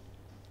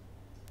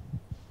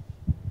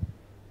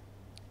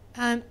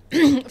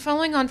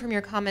 Following on from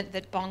your comment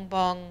that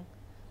Bongbong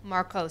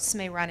Marcos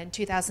may run in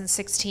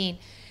 2016,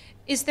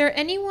 is there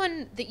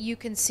anyone that you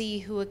can see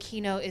who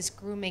Aquino is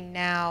grooming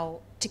now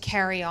to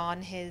carry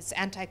on his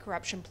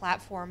anti-corruption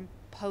platform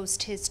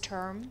post his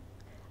term?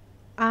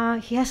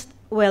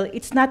 Well,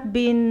 it's not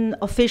been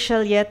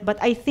official yet,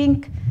 but I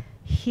think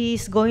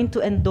he's going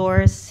to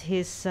endorse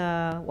his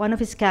one of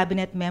his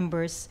cabinet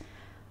members,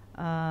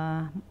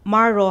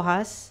 Mar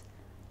Rojas,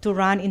 to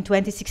run in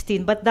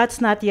 2016, but that's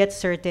not yet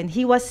certain.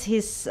 He was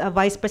his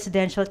vice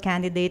presidential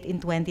candidate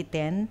in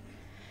 2010,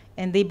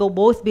 and they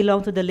both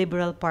belong to the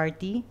Liberal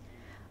Party.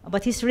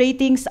 But his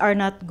ratings are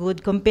not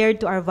good compared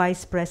to our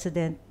vice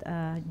president,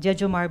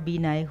 Jejomar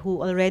Binay,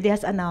 who already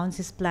has announced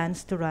his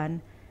plans to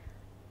run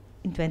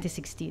in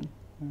 2016.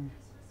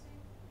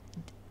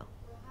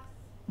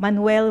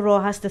 Manuel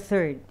Rojas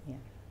III. Yeah.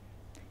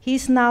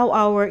 He's now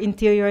our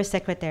Interior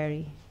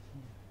Secretary.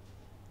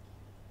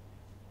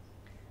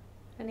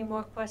 Any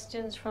more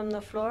questions from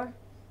the floor?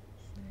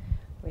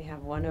 We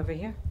have one over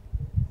here.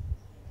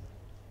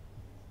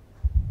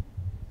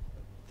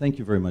 Thank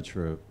you very much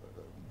for a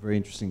very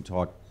interesting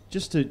talk.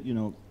 Just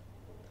to,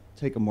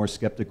 take a more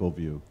skeptical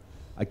view,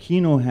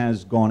 Aquino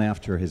has gone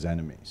after his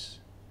enemies.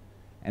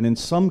 And in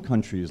some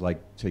countries, like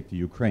take the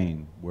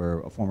Ukraine, where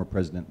a former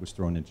president was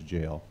thrown into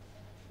jail,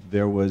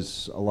 there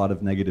was a lot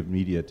of negative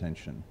media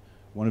attention.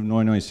 One of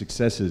Noynoy's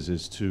successes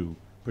is to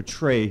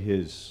portray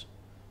his,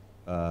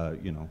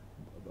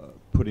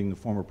 putting the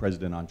former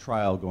president on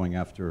trial, going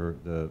after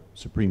the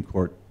Supreme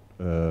Court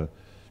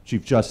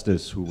Chief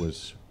Justice, who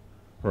was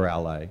her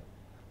ally,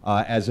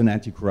 as an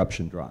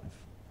anti-corruption drive.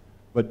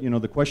 But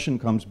the question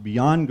comes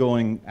beyond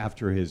going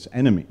after his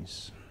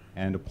enemies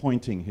and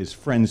appointing his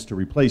friends to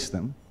replace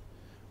them,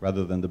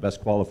 rather than the best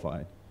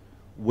qualified.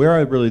 Where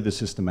are really the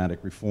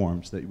systematic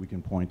reforms that we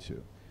can point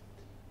to?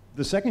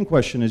 The second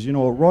question is,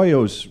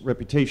 Arroyo's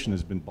reputation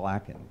has been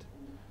blackened,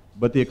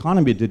 but the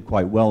economy did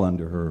quite well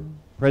under her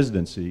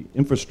presidency,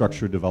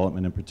 infrastructure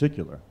development in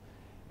particular.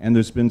 And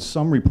there's been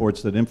some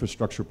reports that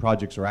infrastructure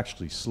projects are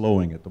actually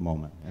slowing at the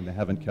moment, and they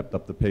haven't kept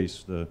up the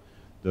pace.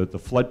 The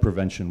flood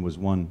prevention was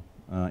one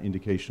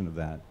indication of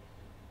that.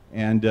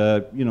 And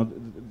you know,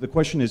 the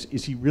question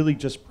is he really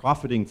just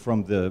profiting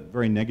from the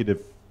very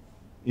negative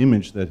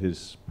image that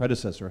his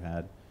predecessor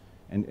had?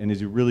 And is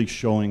he really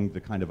showing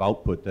the kind of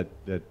output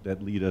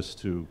that lead us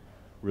to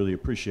really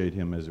appreciate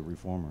him as a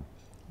reformer?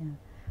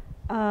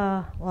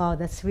 Yeah. Wow,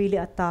 that's really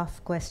a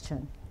tough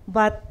question.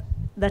 But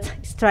that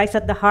strikes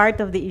at the heart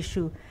of the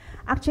issue.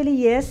 Actually,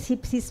 yes,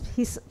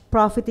 he's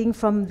profiting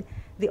from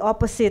the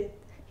opposite.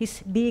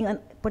 He's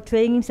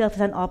portraying himself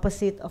as an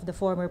opposite of the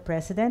former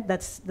president.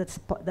 That's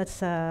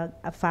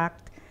a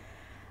fact.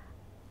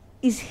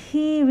 Is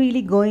he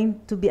really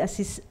going to be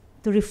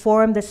to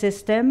reform the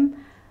system?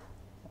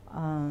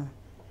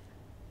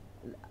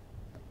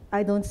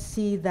 I don't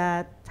see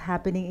that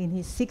happening in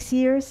his 6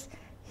 years.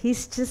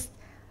 He's just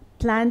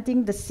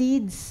planting the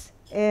seeds,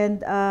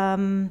 and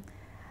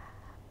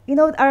you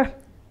know,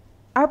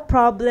 our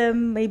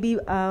problem maybe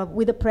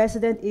with the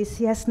president is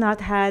he has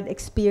not had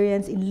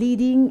experience in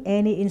leading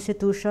any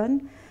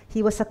institution.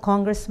 He was a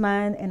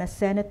congressman and a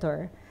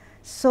senator,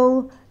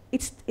 so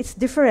it's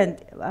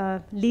different.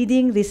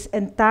 Leading this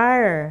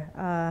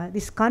entire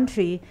this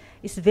country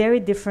is very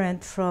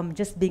different from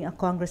just being a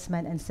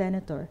congressman and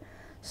senator.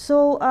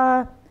 So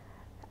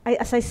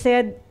as I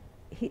said,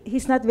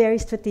 he's not very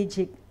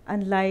strategic,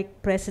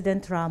 unlike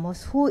President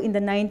Ramos, who in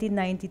the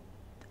 1990,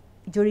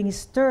 during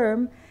his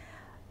term,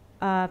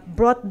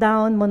 brought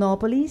down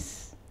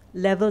monopolies,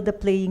 leveled the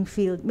playing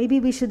field.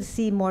 Maybe we should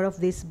see more of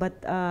this, but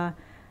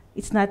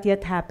it's not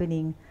yet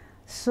happening.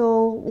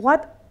 So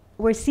what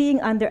we're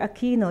seeing under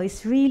Aquino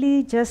is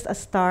really just a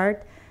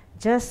start,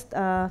 just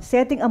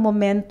setting a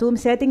momentum,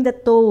 setting the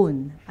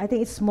tone. I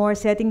think it's more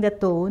setting the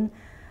tone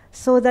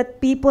so that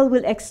people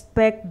will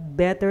expect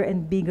better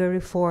and bigger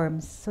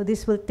reforms. So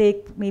this will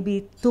take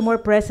maybe 2 more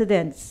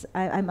presidents,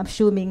 I'm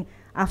assuming,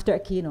 after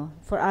Aquino,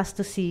 for us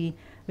to see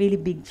really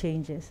big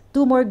changes.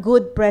 2 more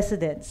good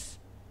presidents.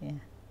 Yeah.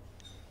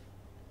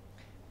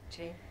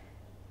 Jane?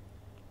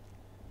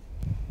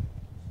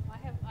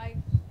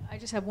 I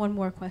just have one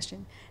more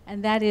question,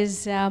 and that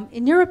is,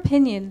 in your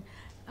opinion,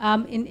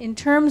 in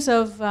terms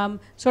of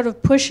sort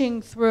of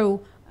pushing through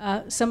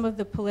some of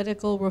the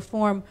political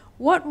reform,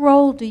 what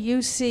role do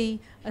you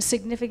see a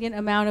significant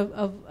amount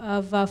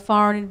of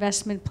foreign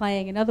investment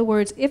playing? In other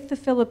words, if the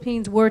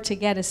Philippines were to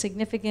get a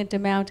significant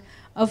amount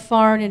of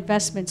foreign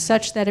investment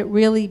such that it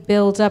really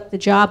builds up the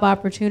job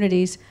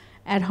opportunities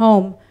at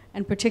home,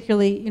 and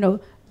particularly, you know,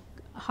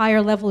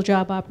 higher level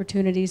job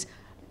opportunities,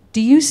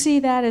 do you see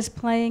that as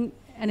playing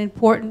an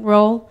important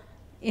role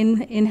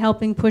in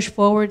helping push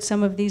forward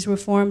some of these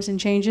reforms and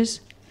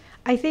changes?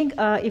 I think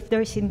if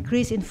there's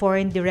increase in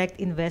foreign direct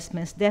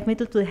investments,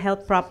 definitely to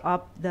help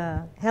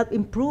help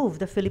improve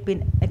the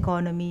Philippine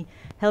economy,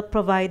 help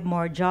provide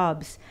more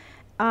jobs.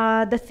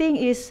 The thing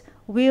is,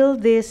 will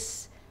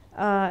this,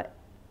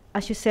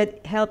 as you said,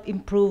 help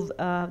improve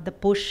the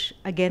push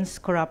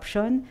against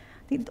corruption?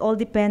 I think it all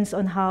depends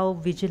on how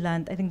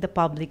vigilant I think the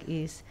public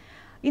is.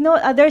 You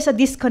know, there's a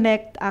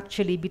disconnect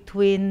actually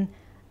between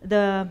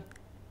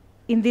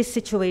in this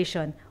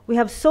situation. We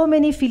have so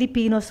many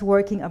Filipinos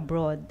working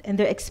abroad, and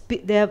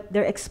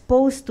they're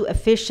exposed to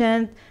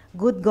efficient,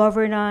 good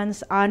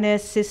governance,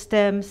 honest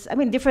systems, I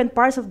mean, different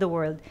parts of the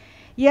world.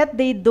 Yet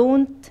they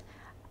don't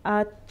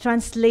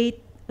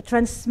transmit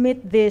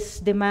these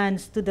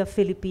demands to the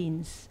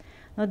Philippines.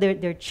 No,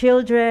 their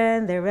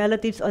children, their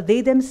relatives, or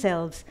they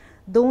themselves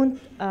don't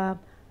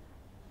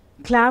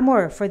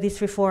clamor for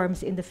these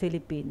reforms in the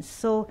Philippines.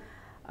 So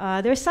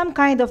there's some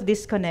kind of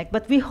disconnect,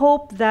 but we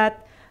hope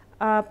that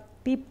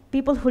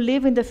people who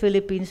live in the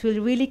Philippines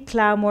will really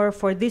clamor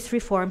for this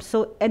reform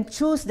and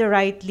choose the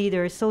right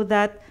leaders so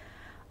that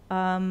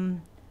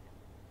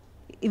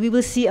we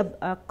will see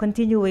a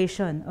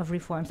continuation of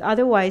reforms.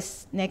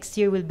 Otherwise, next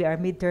year will be our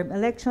midterm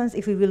elections.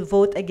 If we will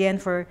vote again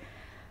for,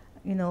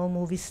 you know,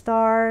 movie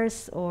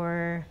stars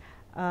or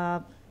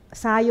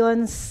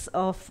scions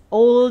of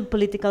old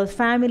political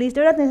families,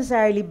 they're not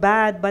necessarily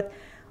bad, but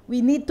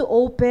we need to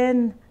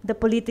open the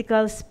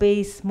political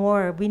space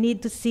more. We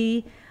need to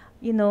see,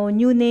 you know,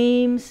 new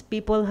names,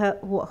 people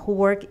who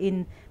work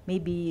in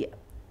maybe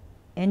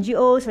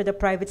NGOs or the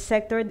private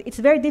sector. It's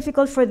very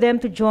difficult for them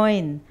to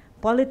join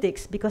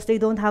politics because they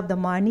don't have the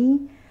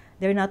money,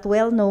 they're not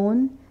well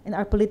known, and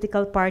our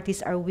political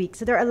parties are weak.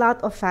 So there are a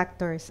lot of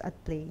factors at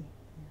play.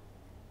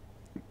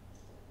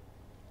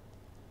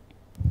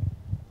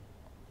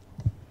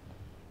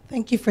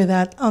 Thank you for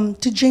that.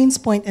 To Jane's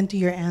point and to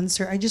your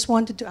answer, I just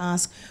wanted to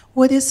ask,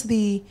 what is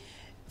the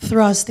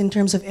thrust in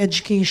terms of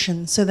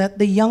education so that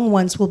the young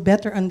ones will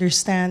better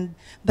understand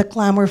the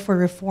clamor for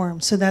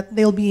reform, so that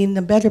they'll be in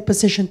a better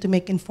position to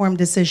make informed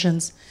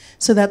decisions,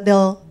 so that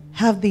they'll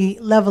have the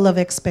level of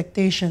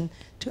expectation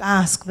to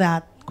ask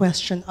that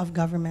question of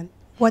government?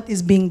 What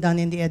is being done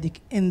in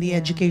the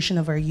education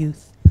of our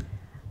youth?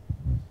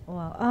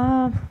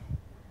 Wow.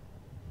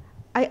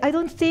 I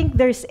don't think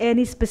there's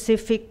any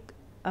specific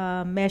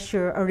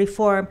measure or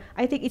reform.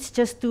 I think it's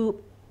just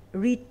to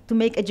to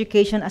make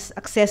education as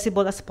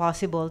accessible as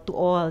possible to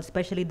all,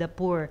 especially the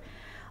poor.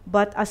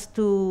 But as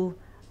to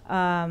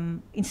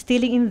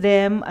instilling in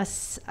them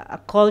as a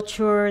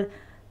culture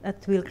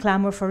that will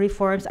clamor for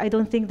reforms, I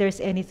don't think there's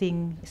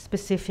anything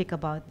specific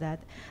about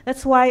that.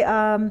 That's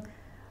why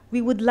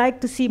we would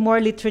like to see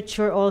more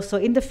literature also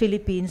in the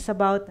Philippines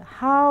about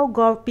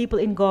how people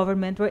in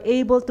government were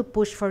able to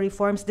push for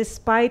reforms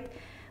despite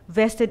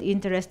vested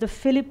interests. The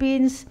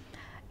Philippines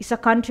is a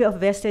country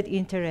of vested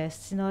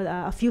interests. You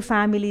know, a few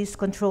families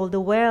control the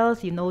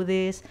wealth, you know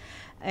this.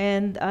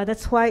 And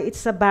that's why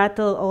it's a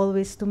battle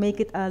always to make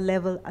it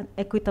an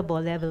equitable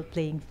level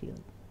playing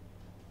field.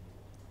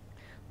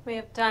 We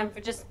have time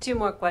for just 2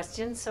 more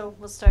questions, so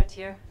we'll start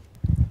here.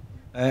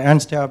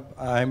 Ernst Herb,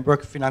 I'm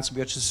working for Finanz und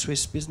Wirtschaft, a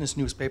Swiss business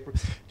newspaper.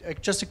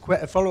 Just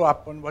a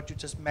follow-up on what you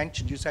just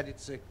mentioned. You said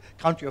it's a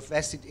country of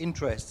vested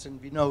interests,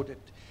 and we know that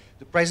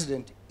the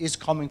president is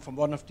coming from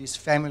one of these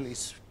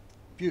families,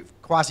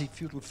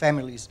 quasi-feudal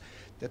families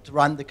that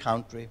run the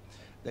country,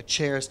 that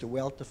shares the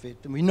wealth of it.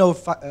 And we know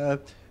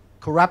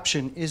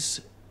corruption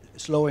is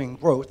slowing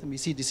growth, and we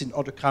see this in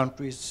other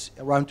countries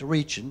around the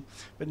region,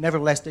 but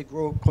nevertheless they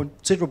grow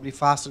considerably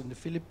faster than the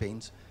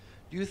Philippines.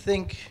 Do you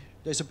think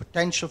there's a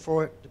potential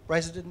for the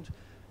president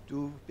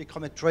to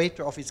become a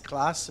traitor of his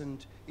class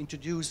and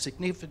introduce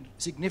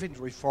significant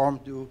reform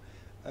to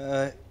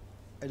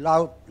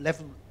allow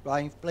level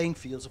playing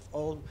fields of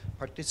all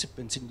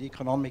participants in the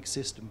economic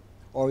system?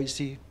 Or is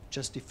he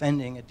just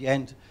defending at the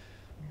end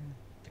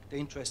the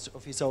interests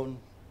of his own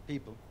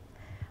people?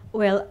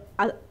 Well,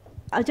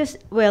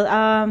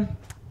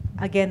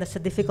 again, that's a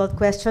difficult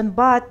question,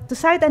 but to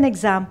cite an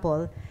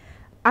example,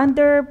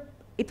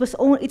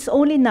 it's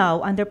only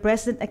now under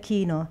President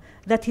Aquino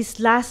that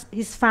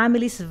his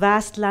family's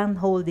vast land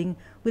holding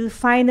will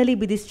finally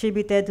be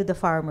distributed to the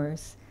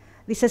farmers.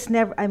 This is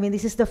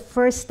the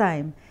first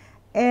time.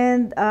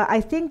 And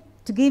I think,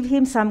 to give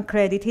him some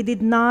credit, he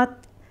did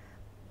not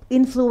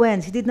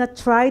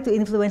try to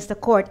influence the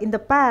court. In the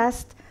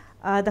past,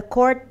 the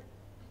court,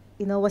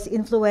 was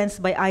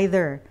influenced by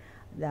either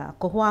the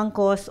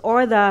Cojuangcos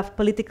or the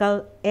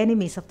political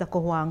enemies of the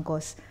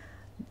Cojuangcos.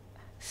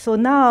 So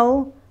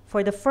now,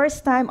 for the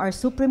first time, our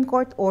Supreme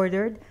Court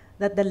ordered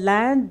that the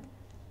land,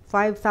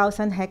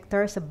 5,000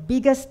 hectares, the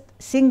biggest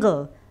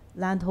single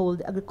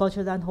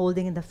agricultural land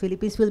holding in the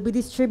Philippines, will be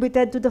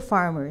distributed to the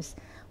farmers.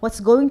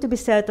 What's going to be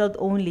settled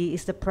only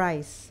is the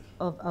price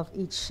of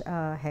each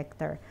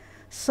hectare.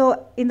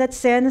 So in that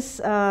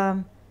sense,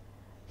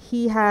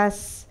 he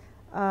has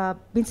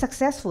been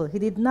successful. He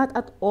did not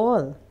at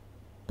all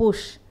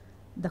push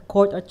the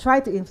court or try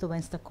to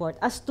influence the court.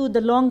 As to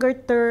the longer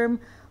term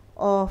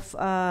of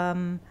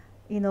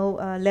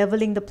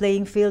leveling the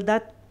playing field,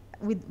 that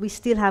we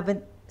still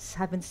haven't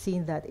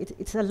seen that.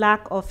 It's a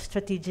lack of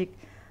strategic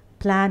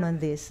plan on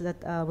this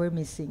that we're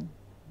missing.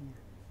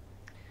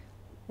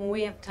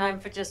 We have time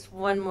for just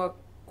 1 more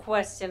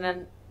question,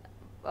 and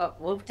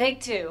we'll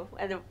take 2.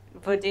 And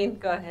Bodine,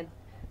 go ahead.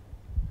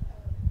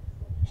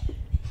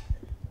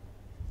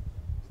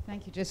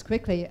 Thank you. Just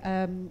quickly,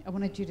 I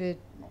wanted you to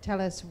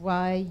tell us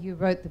why you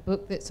wrote the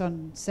book that's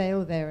on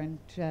sale there and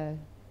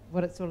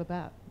what it's all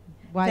about.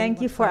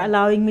 Thank you for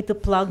allowing me to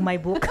plug my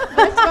book.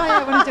 That's why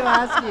I wanted to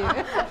ask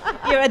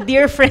you. You're a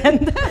dear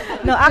friend.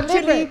 No,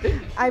 actually,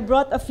 I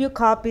brought a few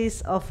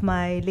copies of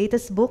my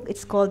latest book.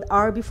 It's called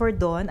Hour Before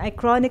Dawn. I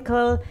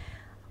chronicle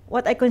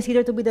what I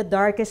consider to be the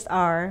darkest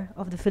hour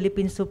of the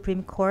Philippine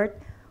Supreme Court,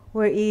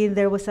 wherein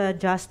there was a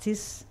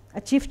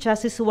Chief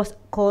Justice who was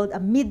called a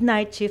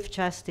Midnight Chief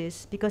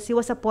Justice because he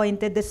was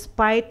appointed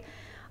despite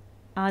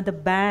the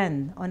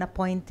ban on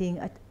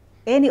appointing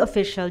any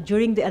official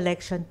during the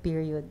election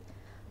period.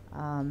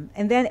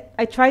 And then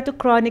I try to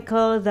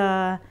chronicle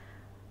the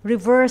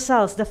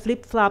reversals, the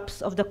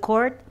flip-flops of the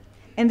court,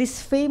 and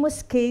this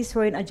famous case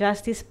wherein a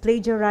justice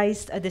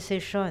plagiarized a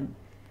decision.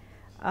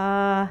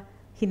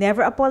 He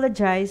never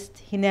apologized,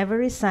 he never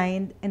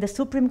resigned, and the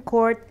Supreme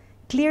Court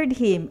cleared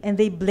him, and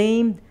they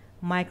blamed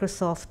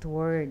Microsoft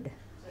Word.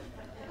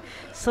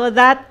 So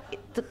that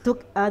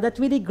that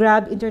really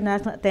grabbed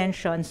international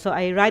attention. So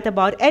I write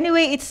about it.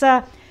 Anyway, that's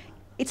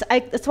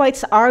why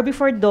it's Hour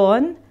Before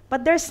Dawn,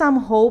 but there's some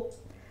hope.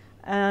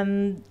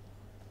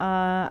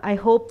 I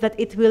hope that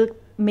it will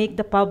make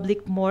the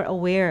public more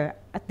aware,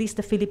 at least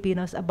the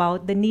Filipinos,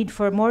 about the need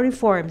for more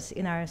reforms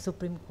in our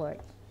Supreme Court.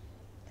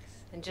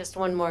 And just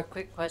 1 more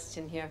quick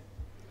question here.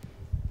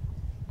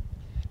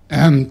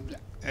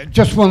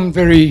 Just one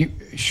very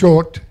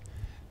short,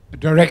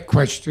 direct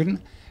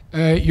question.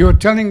 You're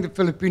telling the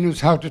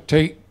Filipinos how to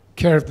take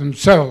care of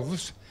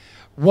themselves.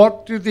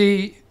 What do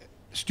the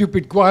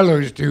stupid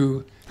guilos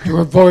do to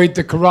avoid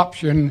the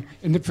corruption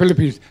in the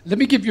Philippines? Let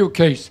me give you a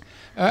case.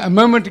 A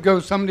moment ago,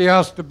 somebody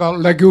asked about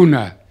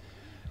Laguna.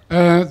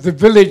 The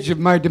village of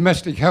my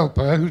domestic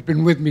helper, who's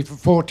been with me for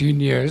 14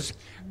 years,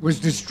 was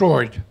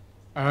destroyed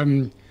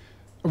a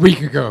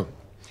week ago.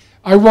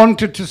 I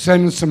wanted to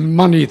send some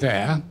money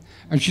there,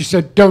 and she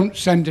said, don't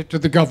send it to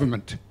the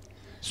government.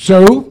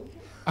 So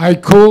I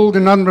called a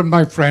number of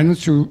my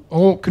friends who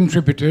all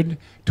contributed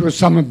to a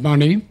sum of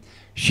money,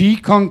 she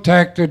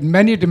contacted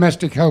many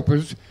domestic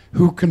helpers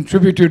who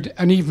contributed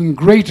an even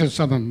greater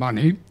sum of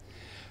money.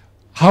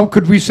 How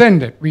could we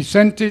send it? We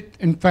sent it,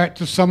 in fact,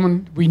 to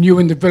someone we knew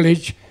in the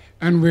village,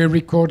 and we're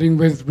recording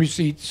with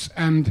receipts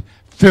and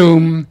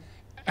film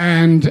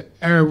and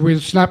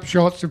with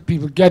snapshots of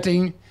people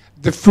getting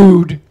the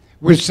food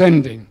we're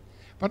sending.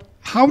 But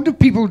how do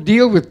people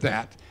deal with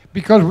that?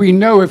 Because we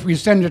know if we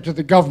send it to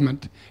the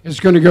government, it's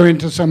going to go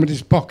into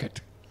somebody's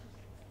pocket.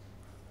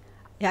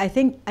 Yeah,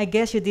 I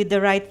guess you did the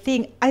right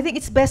thing. I think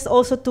it's best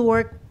also to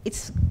work,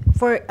 it's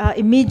for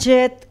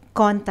immediate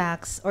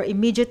contacts or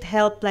immediate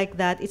help like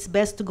that, it's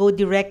best to go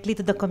directly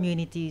to the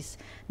communities.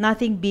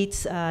 Nothing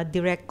beats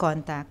direct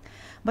contact.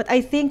 But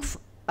I think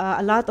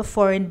a lot of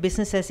foreign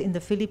businesses in the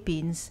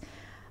Philippines,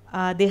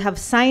 they have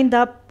signed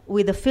up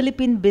with the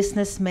Philippine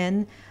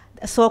businessmen,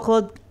 a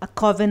so-called a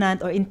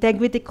covenant or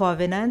integrity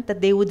covenant,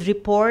 that they would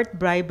report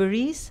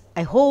briberies.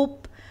 I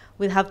hope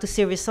we'll have to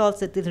see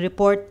results that they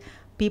report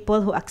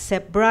people who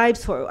accept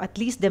bribes or at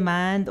least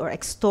demand or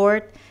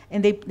extort,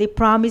 and they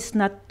promise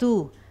not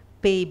to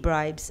pay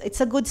bribes.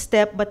 It's a good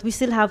step, but we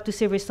still have to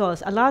see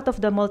results. A lot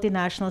of the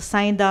multinationals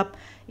signed up,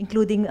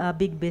 including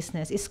big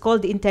business. It's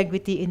called the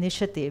Integrity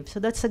Initiative. So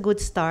that's a good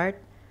start.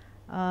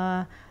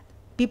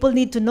 People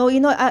need to know, you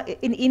know,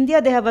 in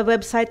India, they have a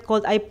website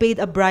called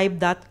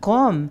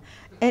IPaidAbribe.com.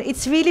 And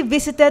it's really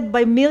visited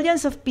by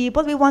millions of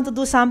people. We want to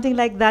do something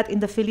like that in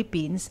the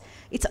Philippines.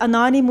 It's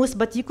anonymous,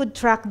 but you could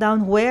track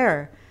down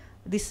where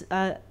this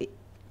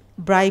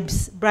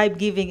bribe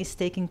giving is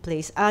taking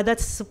place.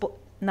 That's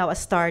now a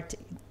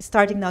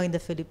starting now in the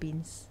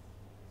Philippines.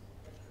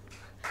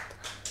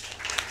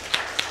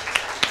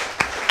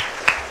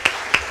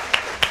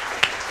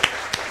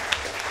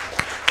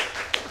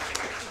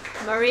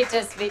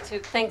 Marites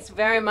Vitug, thanks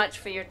very much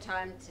for your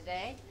time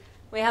today.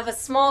 We have a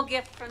small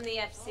gift from the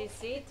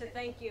FCC to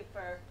thank you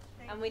for,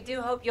 and we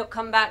do hope you'll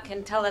come back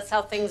and tell us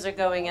how things are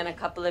going in a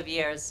couple of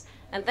years.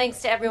 And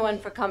thanks to everyone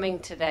for coming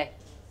today.